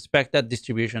bit, you would expect that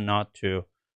distribution not to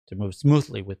move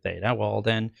smoothly with theta. Well,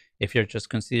 then if you're just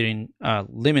considering a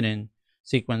limiting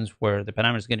sequence where the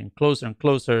parameter is getting closer and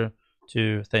closer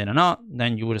to theta naught,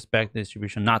 then you would expect the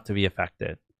distribution not to be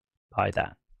affected by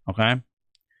that, okay?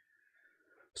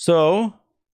 So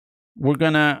we're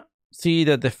gonna see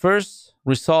that the first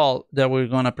result that we're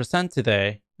gonna present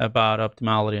today about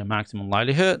optimality and maximum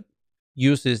likelihood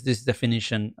uses this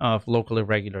definition of locally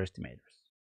regular estimators.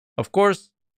 Of course,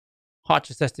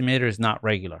 Hodge's estimator is not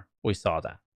regular. We saw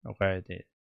that, okay? The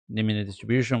limiting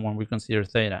distribution when we consider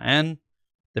theta n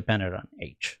dependent on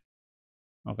h,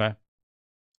 okay?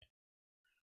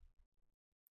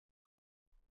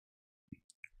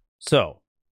 So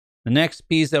the next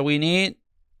piece that we need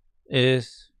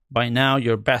is by now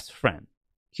your best friend,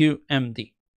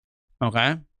 QMD,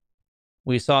 okay?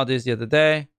 We saw this the other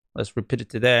day. Let's repeat it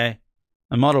today.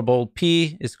 A model bold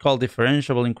P is called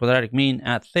differentiable in quadratic mean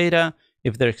at theta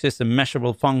if there exists a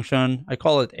measurable function. I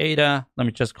call it eta. Let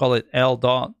me just call it L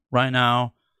dot right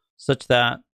now, such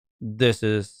that this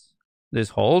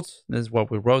holds. This is what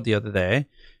we wrote the other day.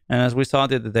 And as we saw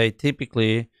the other day,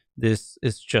 typically this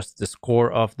is just the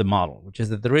score of the model, which is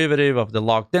the derivative of the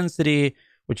log density,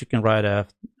 which you can write as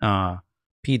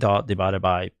P dot divided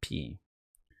by P.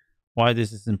 Why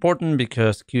this is important?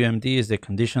 Because QMD is the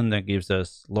condition that gives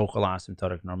us local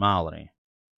asymptotic normality.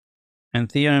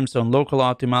 And theorems on local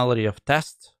optimality of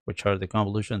tests, which are the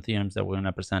convolution theorems that we're going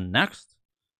to present next,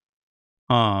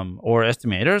 or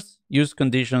estimators, use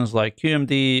conditions like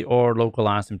QMD or local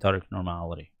asymptotic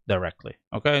normality directly.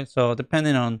 Okay, so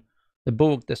depending on the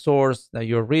book, the source that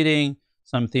you're reading,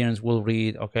 some theorems will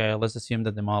read, okay, let's assume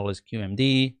that the model is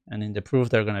QMD, and in the proof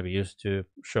they're going to be used to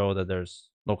show that there's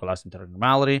local asymptotic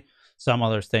normality. Some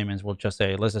other statements will just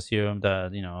say, let's assume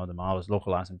that, the model is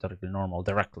local asymptotically normal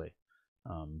directly.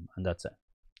 And that's it.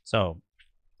 So,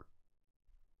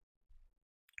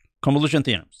 convolution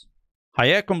theorems.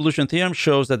 Hayek convolution theorem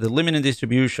shows that the limiting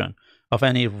distribution of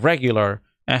any regular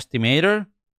estimator,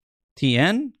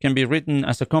 Tn, can be written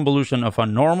as a convolution of a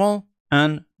normal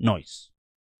and noise.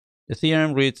 The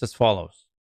theorem reads as follows.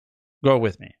 Go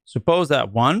with me. Suppose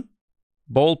that 1,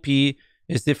 bold P,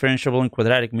 is differentiable in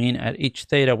quadratic mean at each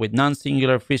theta with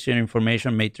non-singular Fisher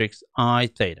information matrix I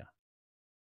theta.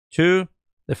 2,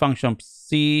 the function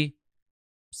psi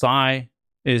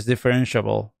is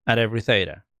differentiable at every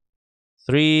theta.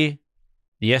 3,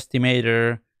 the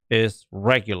estimator is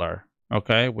regular,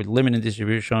 okay, with limiting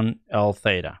distribution L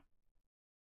theta.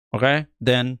 Okay,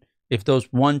 then if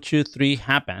those 1, 2, 3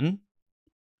 happen,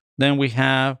 then we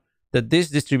have that this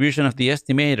distribution of the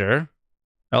estimator,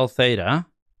 L theta,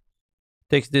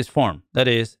 takes this form. That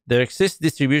is, there exist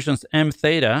distributions M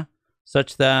theta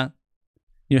such that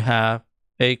you have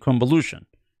a convolution.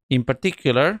 In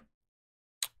particular,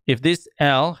 if this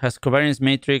L has covariance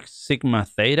matrix sigma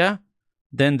theta,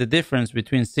 then the difference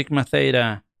between sigma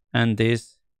theta and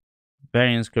this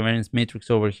variance covariance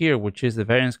matrix over here, which is the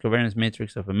variance covariance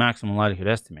matrix of a maximum likelihood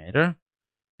estimator,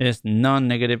 is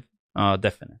non-negative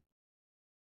definite.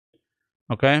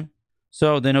 Okay,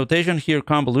 so the notation here,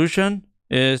 convolution,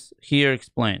 is here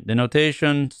explained. The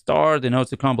notation star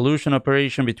denotes the convolution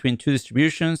operation between two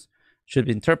distributions. Should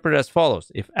be interpreted as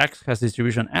follows. If x has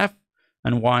distribution f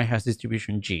and y has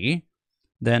distribution g,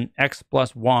 then x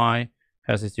plus y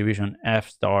has distribution f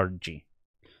star g.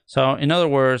 So in other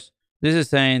words, this is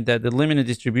saying that the limited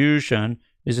distribution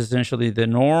is essentially the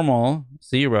normal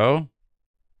 0.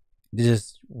 This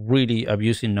is really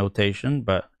abusing notation,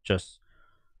 but just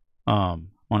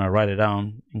want to write it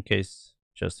down in case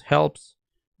it just helps,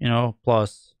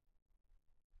 plus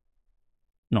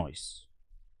noise.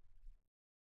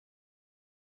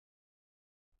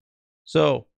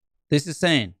 So this is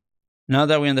saying Now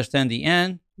that we understand the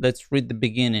end, let's read the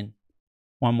beginning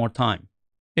one more time.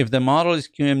 If the model is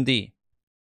QMD,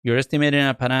 you're estimating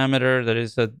a parameter that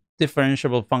is a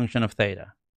differentiable function of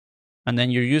theta, and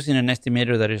then you're using an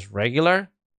estimator that is regular,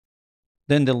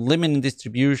 then the limiting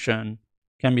distribution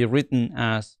can be written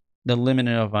as the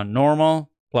limiting of a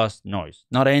normal plus noise.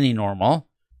 Not any normal,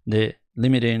 the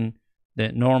limiting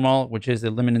the normal, which is the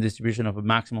limiting distribution of a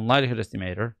maximum likelihood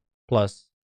estimator, plus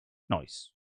noise,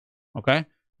 okay?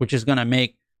 Which is gonna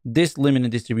make this limiting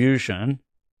distribution,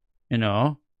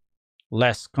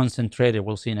 less concentrated,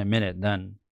 we'll see in a minute,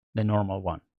 than the normal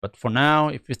one. But for now,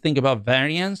 if you think about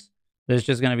variance, there's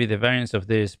just gonna be the variance of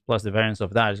this plus the variance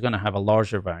of that. It's gonna have a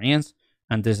larger variance,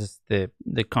 and this is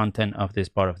the content of this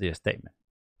part of the statement.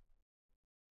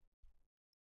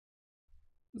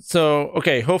 So,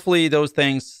 okay, hopefully those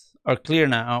things are clear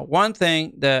now. One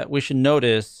thing that we should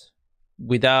notice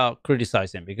without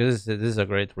criticizing, because this is a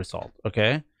great result,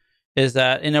 okay, is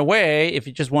that in a way, if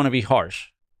you just want to be harsh,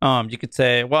 you could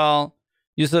say, well,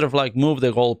 you sort of like move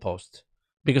the goalpost,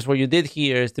 because what you did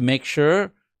here is to make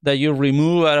sure that you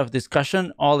remove out of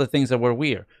discussion all the things that were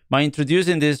weird. By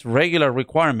introducing this regular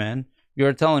requirement,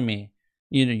 you're telling me,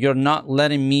 you're not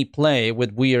letting me play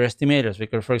with weird estimators,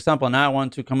 because, for example, now I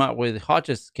want to come up with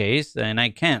Hodge's case and I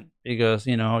can't, because,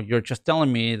 you're just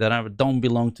telling me that I don't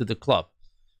belong to the club,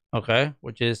 okay,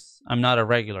 which is I'm not a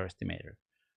regular estimator.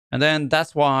 And then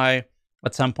that's why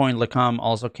at some point Lecomte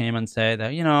also came and said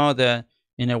that, that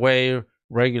in a way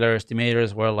regular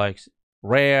estimators were like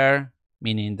rare,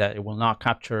 meaning that it will not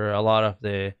capture a lot of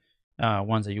the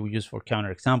ones that you use for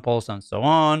counterexamples and so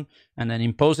on. And then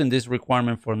imposing this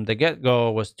requirement from the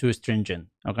get-go was too stringent,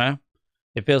 okay?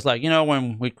 It feels like,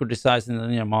 when we criticize in the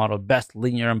linear model, best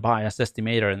linear unbiased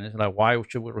estimator, and it's like, why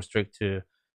should we restrict to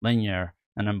linear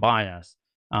and unbiased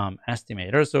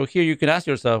estimators? So here you could ask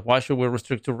yourself, why should we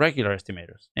restrict to regular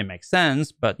estimators? It makes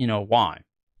sense, but, why?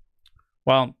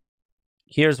 Well,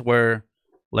 here's where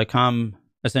Lecomte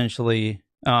essentially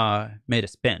made a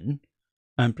spin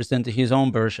and presented his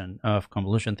own version of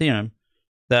convolution theorem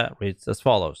that reads as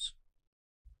follows.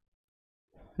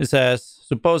 It says,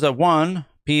 suppose that 1,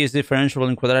 P is differentiable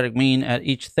in quadratic mean at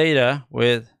each theta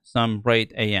with some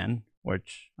rate an,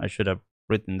 which I should have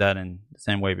written that in the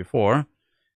same way before,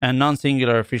 and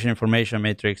non-singular efficient information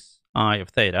matrix I of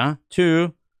theta.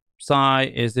 2, psi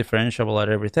is differentiable at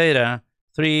every theta.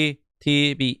 3,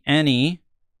 T be any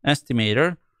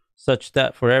estimator such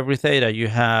that for every theta you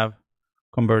have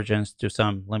convergence to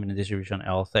some limiting distribution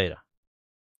L theta.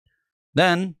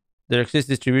 Then there exist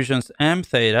distributions M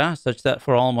theta such that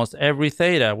for almost every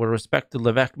theta with respect to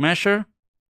Levesque measure,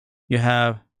 you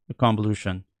have the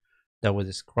convolution that we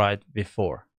described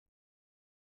before.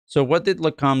 So what did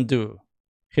Lecomte do?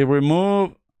 He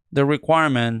removed the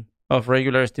requirement of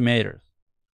regular estimators.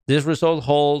 This result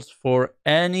holds for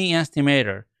any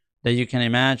estimator that you can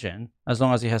imagine, as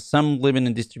long as it has some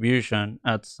limiting distribution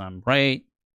at some rate.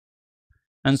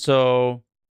 And so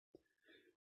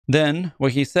then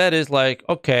what he said is like,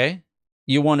 okay,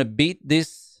 you want to beat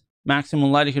this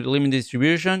maximum likelihood limiting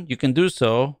distribution, you can do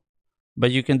so,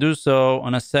 but you can do so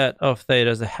on a set of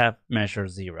thetas that have measure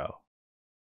 0,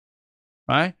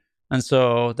 right? And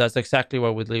so that's exactly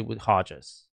what we did with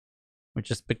Hodge's. We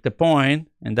just picked the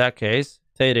point. In that case,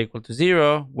 theta equal to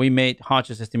 0. We made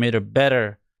Hodge's estimator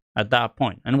better at that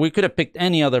point. And we could have picked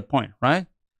any other point, right?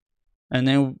 And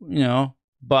then,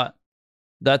 but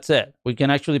that's it. We can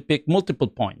actually pick multiple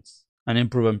points and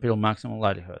improve imperial maximum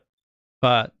likelihood.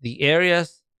 But the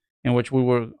areas in which we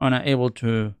were unable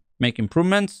to make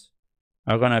improvements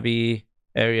are going to be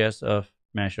areas of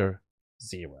measure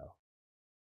 0.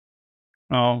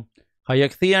 Now,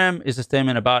 Hayek theorem is a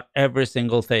statement about every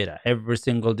single theta, every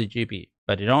single DGB,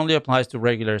 but it only applies to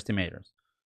regular estimators.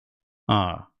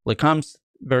 Lecomte's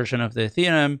version of the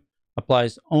theorem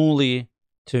applies only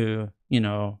to,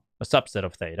 a subset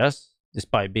of thetas,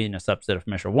 despite being a subset of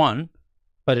measure 1,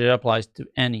 but it applies to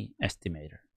any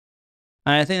estimator.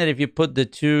 And I think that if you put the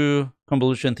two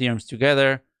convolution theorems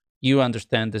together, you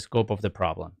understand the scope of the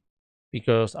problem.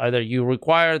 Because either you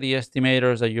require the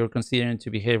estimators that you're considering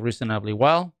to behave reasonably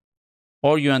well,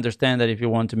 or you understand that if you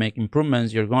want to make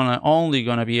improvements, you're only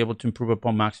going to be able to improve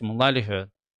upon maximum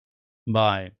likelihood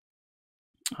by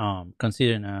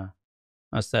considering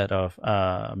a set of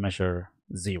measure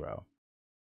 0.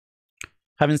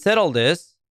 Having said all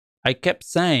this, I kept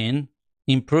saying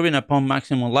improving upon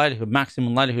maximum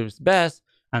likelihood is best,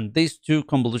 and these two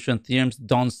convolution theorems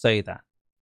don't say that.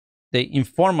 They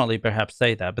informally perhaps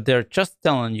say that, but they're just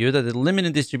telling you that the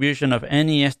limiting distribution of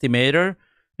any estimator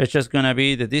is just going to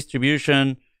be the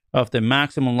distribution of the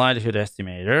maximum likelihood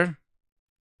estimator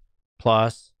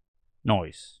plus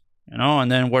noise.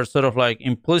 and then we're sort of like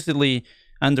implicitly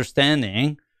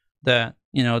understanding that,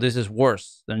 this is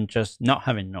worse than just not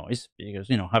having noise, because,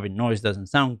 having noise doesn't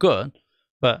sound good,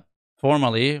 but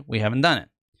formally we haven't done it.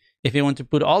 If you want to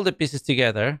put all the pieces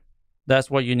together,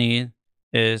 that's what you need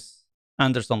is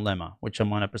Anderson lemma, which I'm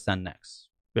going to present next.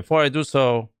 Before I do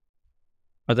so,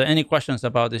 are there any questions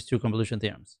about these two convolution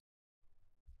theorems?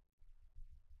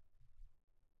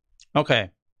 Okay.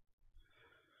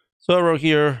 So I wrote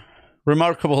here,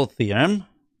 remarkable theorem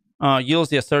yields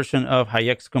the assertion of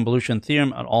Hayek's convolution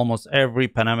theorem at almost every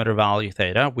parameter value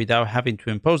theta without having to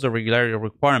impose a regularity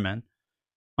requirement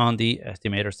on the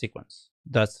estimator sequence.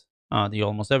 That's the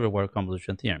almost everywhere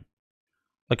convolution theorem.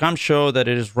 Lecam showed that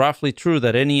it is roughly true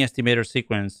that any estimator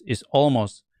sequence is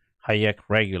almost Hayek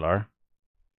regular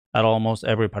at almost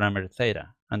every parameter theta.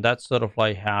 And that's sort of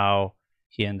like how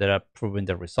he ended up proving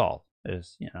the result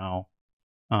is,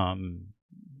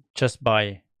 just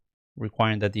by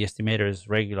requiring that the estimator is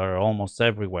regular almost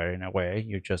everywhere in a way,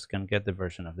 you just can get the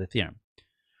version of the theorem.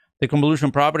 The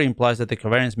convolution property implies that the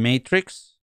covariance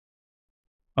matrix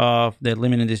of the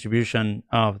limiting distribution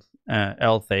of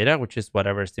L theta, which is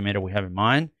whatever estimator we have in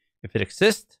mind, if it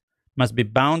exists, must be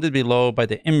bounded below by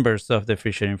the inverse of the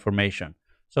Fisher information.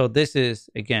 So this is,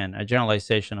 again, a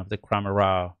generalization of the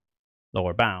Cramer-Rao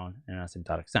lower bound in an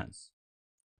asymptotic sense.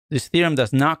 This theorem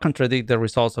does not contradict the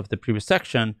results of the previous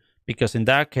section, because in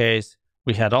that case,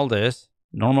 we had all this,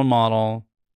 normal model,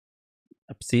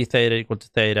 psi theta equal to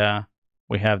theta,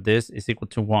 we have this is equal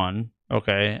to 1,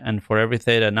 okay, and for every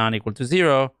theta non-equal to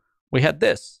 0, we had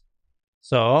this.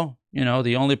 So,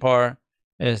 the only part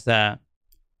is that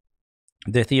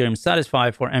the theorem is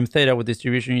satisfied for m theta with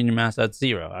distribution union mass at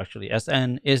 0. Actually,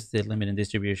 Sn is the limiting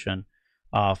distribution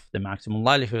of the maximum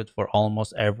likelihood for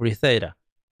almost every theta.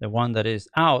 The one that is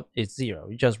out is 0.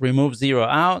 You just remove 0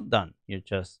 out, done. You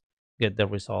just get the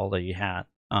result that you had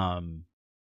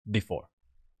before.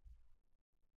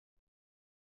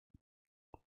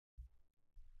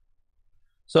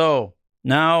 So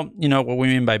now, what we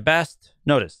mean by best.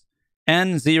 Notice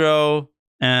n0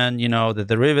 and, the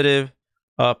derivative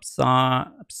of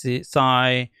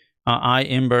psi I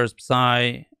inverse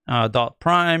psi dot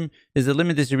prime is the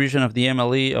limit distribution of the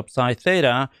MLE of psi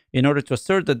theta. In order to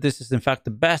assert that this is in fact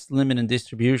the best limiting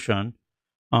distribution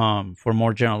for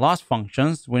more general loss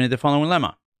functions, we need the following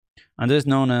lemma. And this is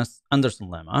known as Anderson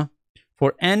lemma.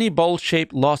 For any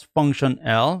bowl-shaped loss function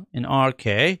L in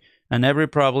Rk, and every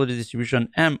probability distribution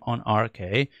M on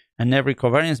Rk, and every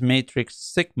covariance matrix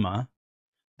sigma,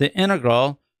 the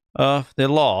integral of the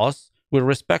loss with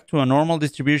respect to a normal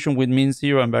distribution with mean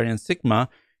 0 and variance sigma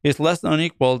is less than or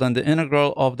equal than the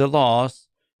integral of the loss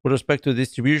with respect to a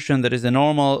distribution that is a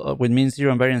normal with mean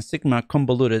 0 and variance sigma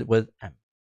convoluted with M.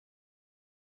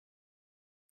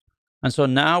 And so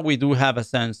now we do have a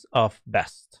sense of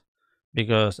best,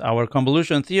 because our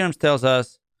convolution theorems tells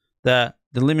us that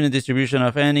the limiting distribution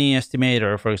of any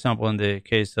estimator, for example, in the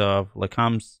case of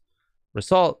Lecam's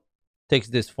result, takes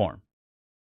this form.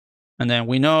 And then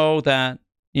we know that,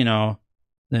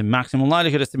 the maximum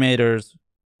likelihood estimators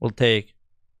will take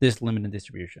this limiting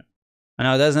distribution. And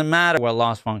now it doesn't matter what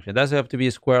loss function. It doesn't have to be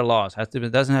a square loss.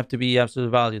 It doesn't have to be absolute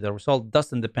value. The result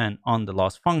doesn't depend on the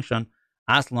loss function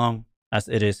as long as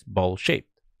it is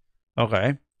bowl-shaped.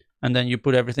 Okay? And then you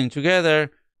put everything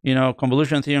together.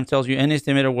 Convolution theorem tells you any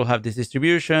estimator will have this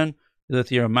distribution. The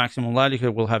theorem of maximum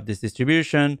likelihood will have this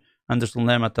distribution. Anderson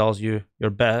lemma tells you you're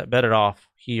better off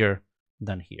here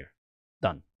than here.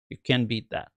 Done. You can't beat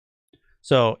that.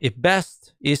 So if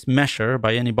best is measured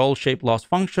by any bowl-shaped loss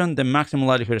function, then maximum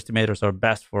likelihood estimators are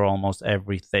best for almost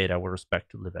every theta with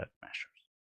respect to Levet measures.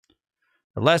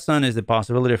 The lesson is the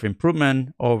possibility of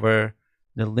improvement over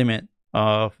the limit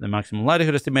of the maximum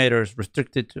likelihood estimators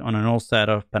restricted on a null set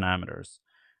of parameters.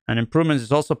 And improvement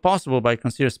is also possible by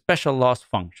considering special loss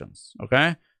functions.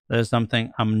 Okay, that is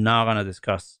something I'm not going to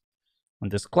discuss in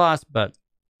this class, but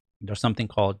there's something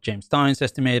called James Stein's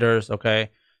estimators. Okay,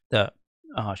 that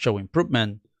show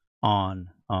improvement on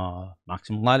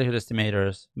maximum likelihood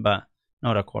estimators, but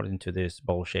not according to these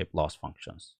bowl-shaped loss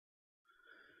functions.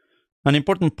 An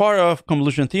important part of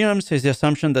convolution theorems is the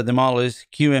assumption that the model is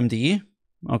QMD.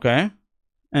 Okay,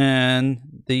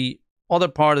 and the other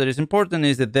part that is important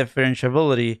is the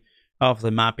differentiability of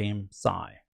the mapping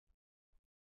psi.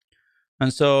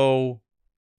 And so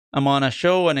I'm going to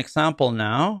show an example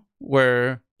now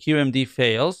where QMD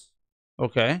fails.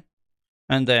 Okay,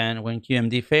 and then when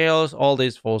QMD fails, all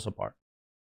this falls apart.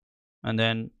 And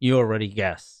then you already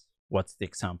guess what's the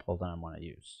example that I'm going to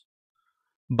use.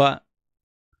 But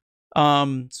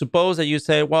suppose that you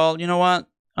say, well, you know what?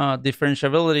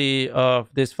 Differentiability of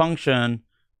this function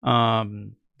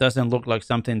doesn't look like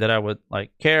something that I would like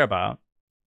care about.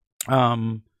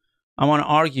 I want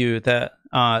to argue that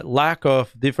lack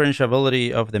of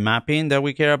differentiability of the mapping that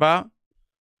we care about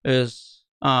is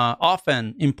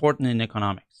often important in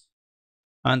economics.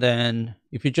 And then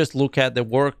if you just look at the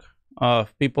work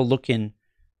of people looking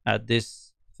at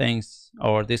these things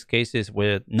or these cases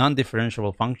with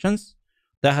non-differentiable functions,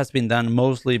 that has been done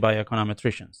mostly by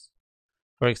econometricians.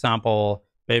 For example,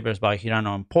 papers by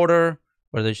Hirano and Porter,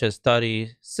 where they just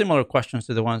study similar questions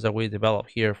to the ones that we develop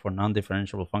here for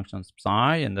non-differentiable functions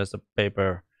psi, and there's a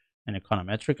paper in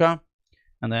Econometrica.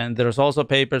 And then there's also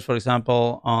papers, for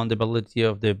example, on the validity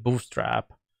of the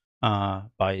bootstrap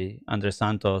by Andres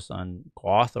Santos and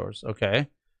co-authors, okay,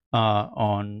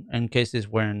 in cases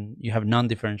when you have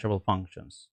non-differentiable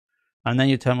functions. And then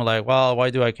you tell me like, well,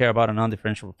 why do I care about a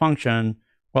non-differentiable function?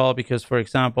 Well, because, for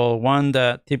example, one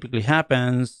that typically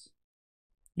happens,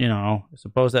 you know,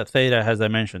 suppose that theta has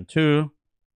dimension 2,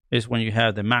 is when you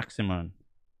have the maximum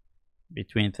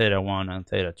between theta 1 and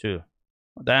theta 2.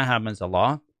 That happens a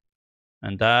lot.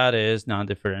 And that is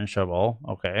non-differentiable,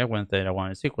 okay, when theta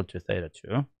 1 is equal to theta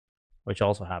 2, which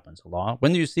also happens a lot.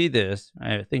 When you see this,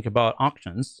 I think about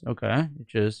auctions, okay,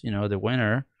 which is, you know, the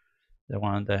winner, the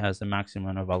one that has the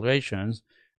maximum evaluations.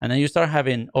 And then you start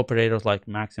having operators like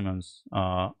maximums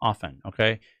often,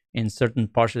 okay? In certain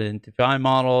partially identified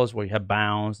models where you have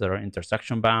bounds that are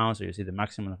intersection bounds, so you see the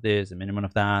maximum of this, the minimum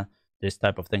of that, this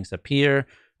type of things appear.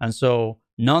 And so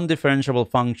non-differentiable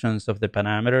functions of the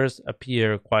parameters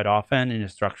appear quite often in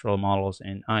structural models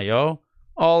in IO.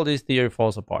 All this theory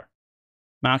falls apart.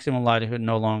 Maximum likelihood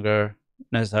no longer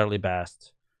necessarily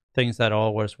best. Things that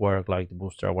always work, like the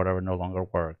booster or whatever, no longer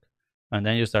work. And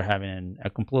then you start having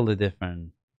a completely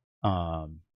different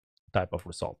type of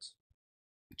results.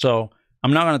 So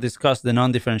I'm not going to discuss the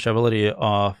non-differentiability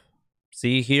of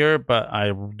C here, but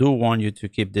I do want you to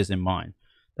keep this in mind,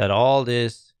 that all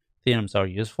these theorems are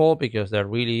useful because they're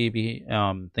really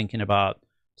thinking about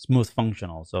smooth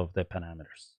functionals of the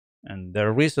parameters. And there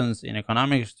are reasons in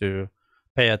economics to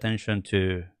pay attention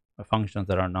to functions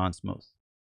that are non-smooth.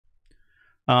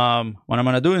 What I'm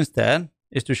going to do instead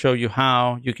is to show you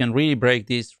how you can really break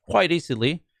these quite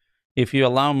easily if you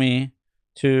allow me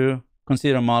to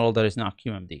consider a model that is not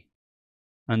QMD.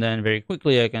 And then very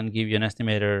quickly, I can give you an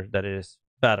estimator that is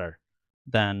better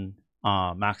than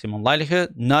maximum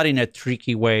likelihood, not in a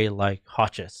tricky way like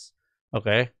Hodges,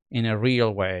 okay? In a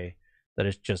real way that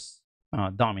is just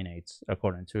dominates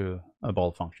according to a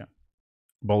ball function,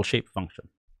 ball shape function.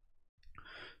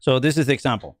 So this is the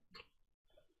example.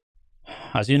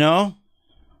 As you know,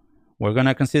 we're going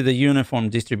to consider the uniform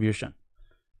distribution.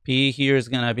 P here is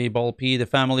going to be ball P, the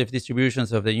family of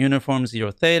distributions of the uniform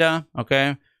 0 theta,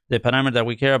 okay? The parameter that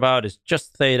we care about is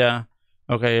just theta,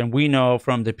 okay? And we know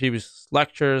from the previous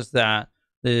lectures that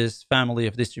this family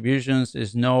of distributions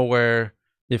is nowhere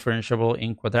differentiable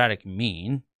in quadratic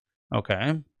mean,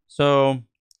 okay? So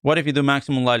what if you do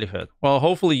maximum likelihood? Well,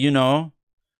 hopefully you know.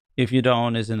 If you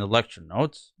don't, is in the lecture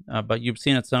notes, but you've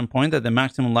seen at some point that the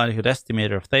maximum likelihood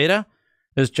estimator of theta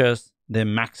is just the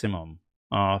maximum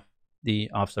of the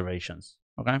observations,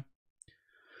 okay?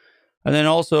 And then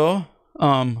also,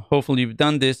 hopefully you've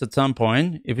done this at some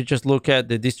point. If you just look at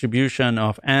the distribution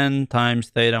of n times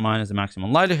theta minus the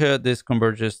maximum likelihood, this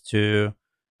converges to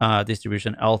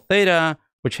distribution L theta,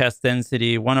 which has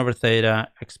density 1 over theta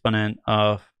exponent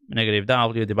of negative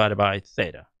w divided by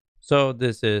theta. So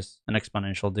this is an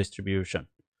exponential distribution.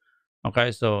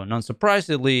 Okay, so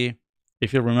non-surprisingly,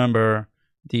 if you remember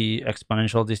the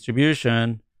exponential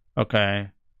distribution,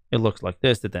 okay, it looks like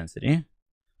this, the density.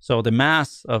 So the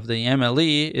mass of the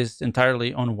MLE is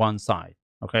entirely on one side,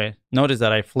 okay? Notice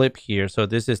that I flip here, so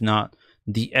this is not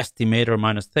the estimator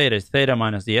minus theta, it's theta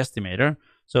minus the estimator.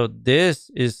 So this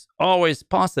is always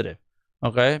positive,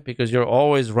 okay? Because you're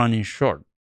always running short.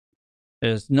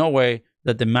 There's no way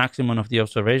that the maximum of the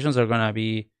observations are going to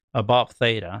be above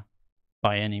theta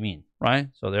by any mean, right?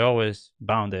 So they're always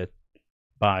bounded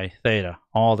by theta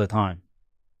all the time.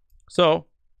 So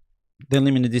the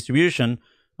limited distribution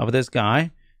of this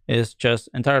guy is just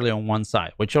entirely on one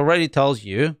side, which already tells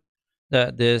you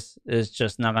that this is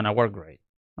just not going to work great,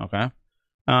 okay?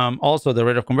 Also, the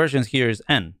rate of convergence here is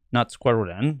n, not square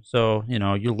root n. So, you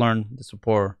know, you learn the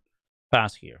support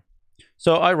pass here.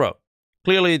 So I wrote,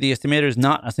 clearly, the estimator is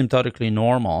not asymptotically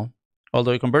normal.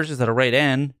 Although it converges at a rate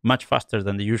n, much faster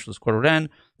than the usual square root n,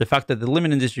 the fact that the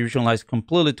limiting distribution lies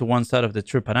completely to one side of the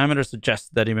true parameter suggests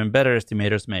that even better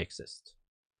estimators may exist.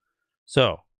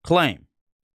 So, claim.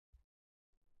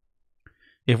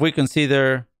 If we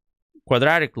consider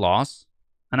quadratic loss,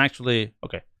 and actually,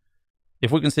 okay,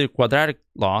 if we consider quadratic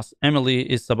loss, MLE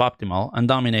is suboptimal and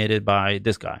dominated by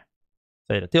this guy,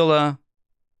 theta tilde,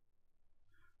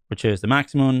 which is the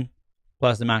maximum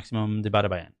plus the maximum divided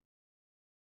by n.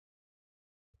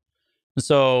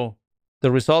 So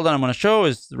the result that I'm going to show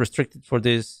is restricted for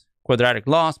this quadratic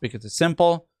loss because it's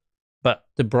simple, but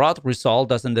the broad result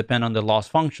doesn't depend on the loss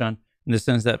function in the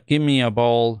sense that give me a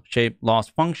ball-shaped loss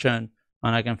function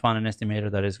and I can find an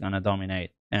estimator that is going to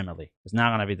dominate Emily. It's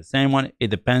not going to be the same one. It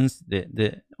depends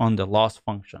on the loss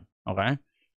function, okay?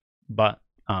 But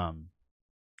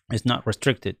it's not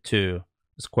restricted to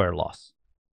the square loss.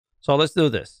 So let's do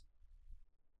this.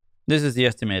 This is the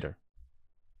estimator.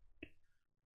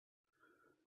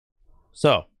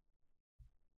 So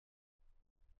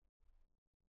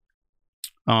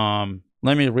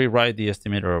let me rewrite the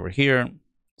estimator over here.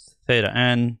 Theta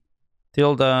n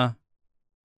tilde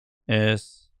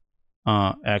is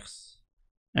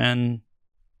xn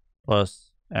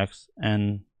plus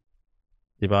xn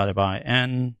divided by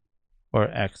n, where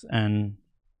xn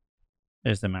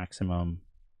is the maximum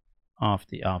of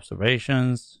the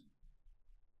observations.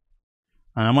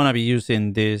 And I'm going to be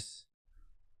using this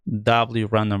W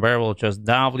random variable. Just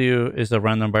W is a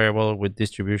random variable with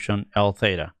distribution L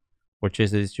theta, which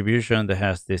is a distribution that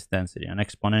has this density, an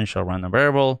exponential random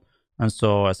variable. And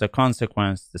so as a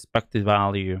consequence, the expected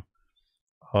value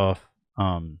of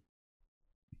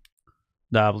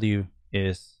W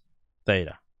is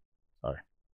theta. Sorry.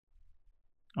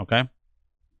 Okay.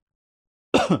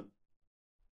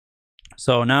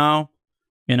 So now,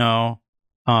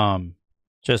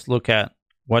 just look at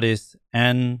what is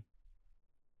n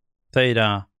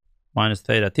theta minus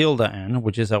theta tilde n,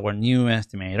 which is our new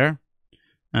estimator.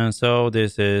 And so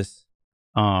this is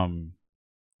n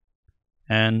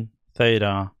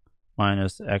theta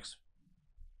minus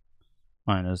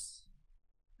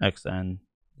xn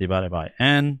divided by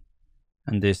n.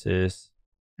 And this is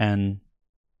n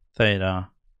theta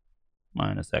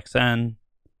minus xn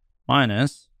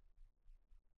minus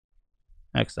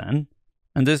xn.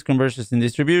 And this converges in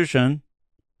distribution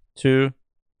to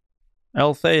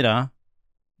L theta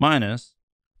minus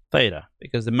theta,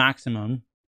 because the maximum,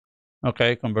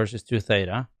 okay, converges to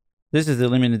theta. This is the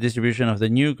limited distribution of the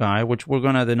new guy, which we're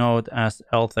going to denote as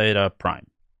L theta prime.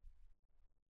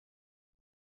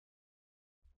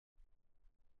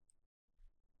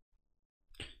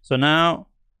 So now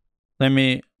let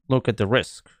me look at the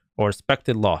risk or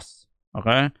expected loss.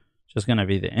 Okay, just going to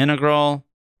be the integral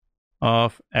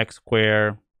of x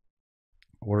squared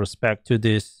with respect to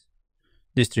this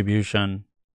distribution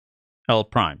L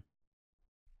prime.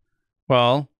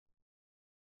 Well,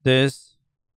 this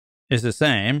is the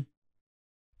same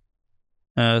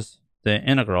as the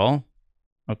integral,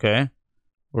 okay,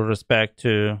 with respect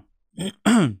to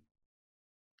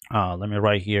let me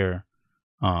write here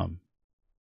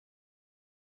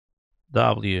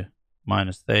W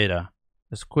minus theta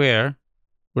squared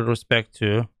with respect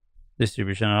to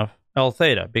distribution of L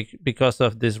theta, because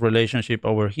of this relationship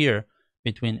over here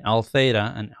between L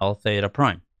theta and L theta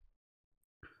prime.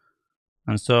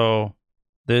 And so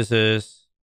this is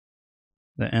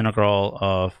the integral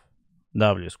of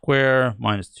W squared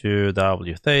minus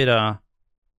 2W theta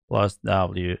plus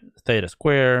W theta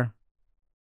squared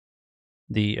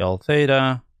dL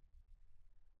theta.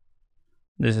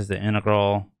 This is the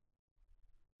integral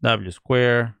W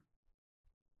squared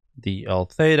dL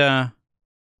theta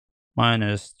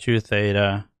minus 2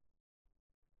 theta,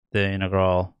 the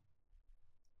integral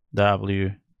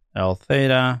W L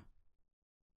theta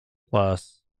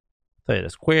plus theta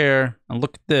squared. And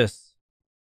look at this.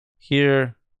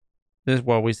 Here, this is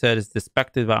what we said is the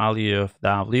expected value of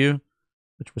W,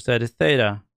 which we said is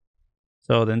theta.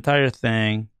 So the entire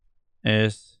thing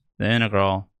is the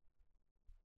integral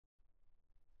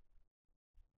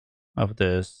of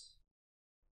this.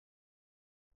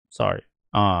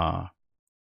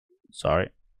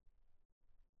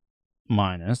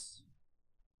 Minus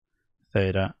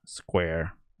theta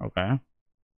squared, okay,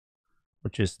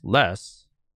 which is less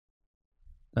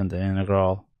than the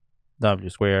integral W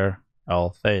squared L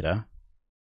theta,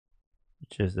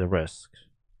 which is the risk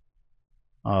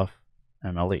of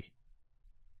MLE.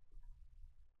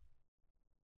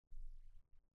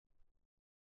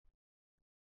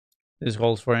 This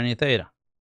holds for any theta.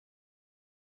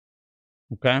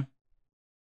 Okay?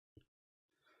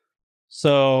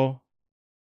 So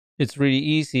it's really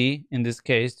easy in this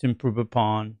case to improve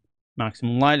upon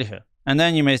maximum likelihood. And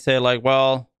then you may say, like,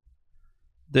 well,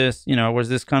 this, where's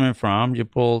this coming from? You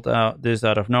pulled out this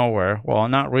out of nowhere. Well,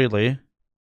 not really.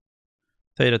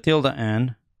 Theta tilde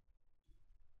n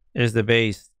is the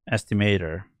base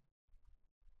estimator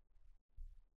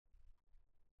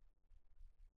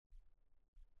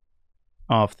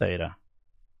of theta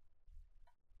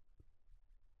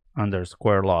under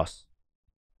square loss.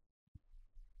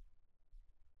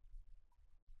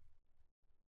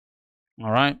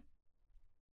 All right.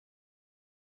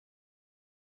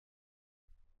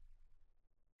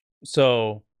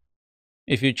 So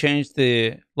if you change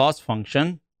the loss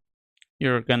function,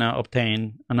 you're going to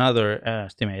obtain another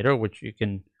estimator, which you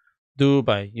can do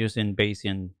by using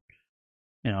Bayesian,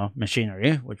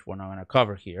 machinery, which we're not going to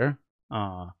cover here.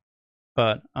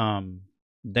 But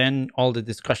then all the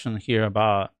discussion here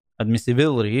about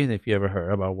admissibility, if you ever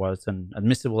heard about what's an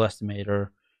admissible estimator,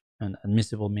 and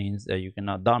admissible means that you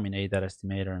cannot dominate that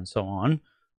estimator and so on.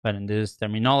 But in this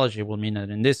terminology will mean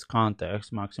that in this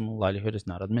context, maximum likelihood is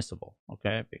not admissible,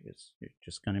 okay? Because you're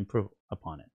just going to improve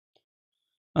upon it.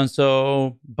 And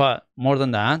so, but more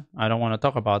than that, I don't want to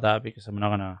talk about that because I'm not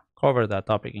going to cover that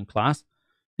topic in class,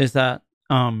 is that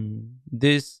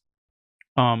this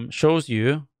shows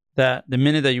you that the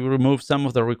minute that you remove some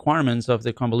of the requirements of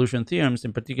the convolution theorems,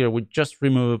 in particular, we just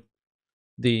remove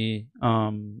the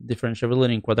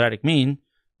differentiability in quadratic mean,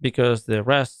 because the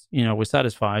rest, we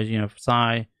satisfy,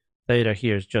 psi theta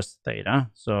here is just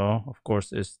theta. So, of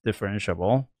course, it's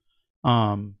differentiable.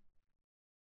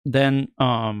 Then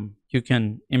you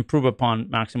can improve upon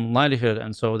maximum likelihood.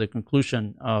 And so the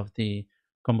conclusion of the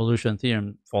convolution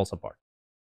theorem falls apart.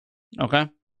 Okay?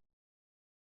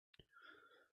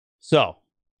 So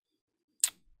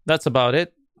that's about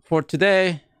it for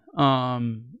today.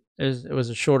 It was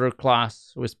a shorter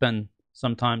class. We spent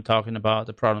some time talking about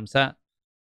the problem set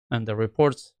and the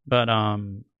reports, but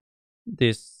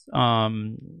this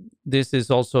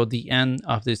is also the end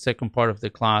of the second part of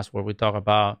the class, where we talk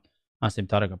about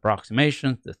asymptotic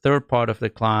approximations. The third part of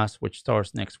the class, which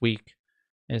starts next week,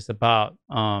 is about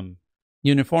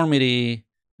uniformity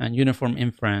and uniform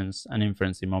inference and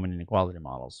inference in moment inequality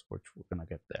models, which we're going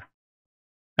to get there.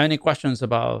 Any questions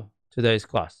about today's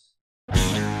class?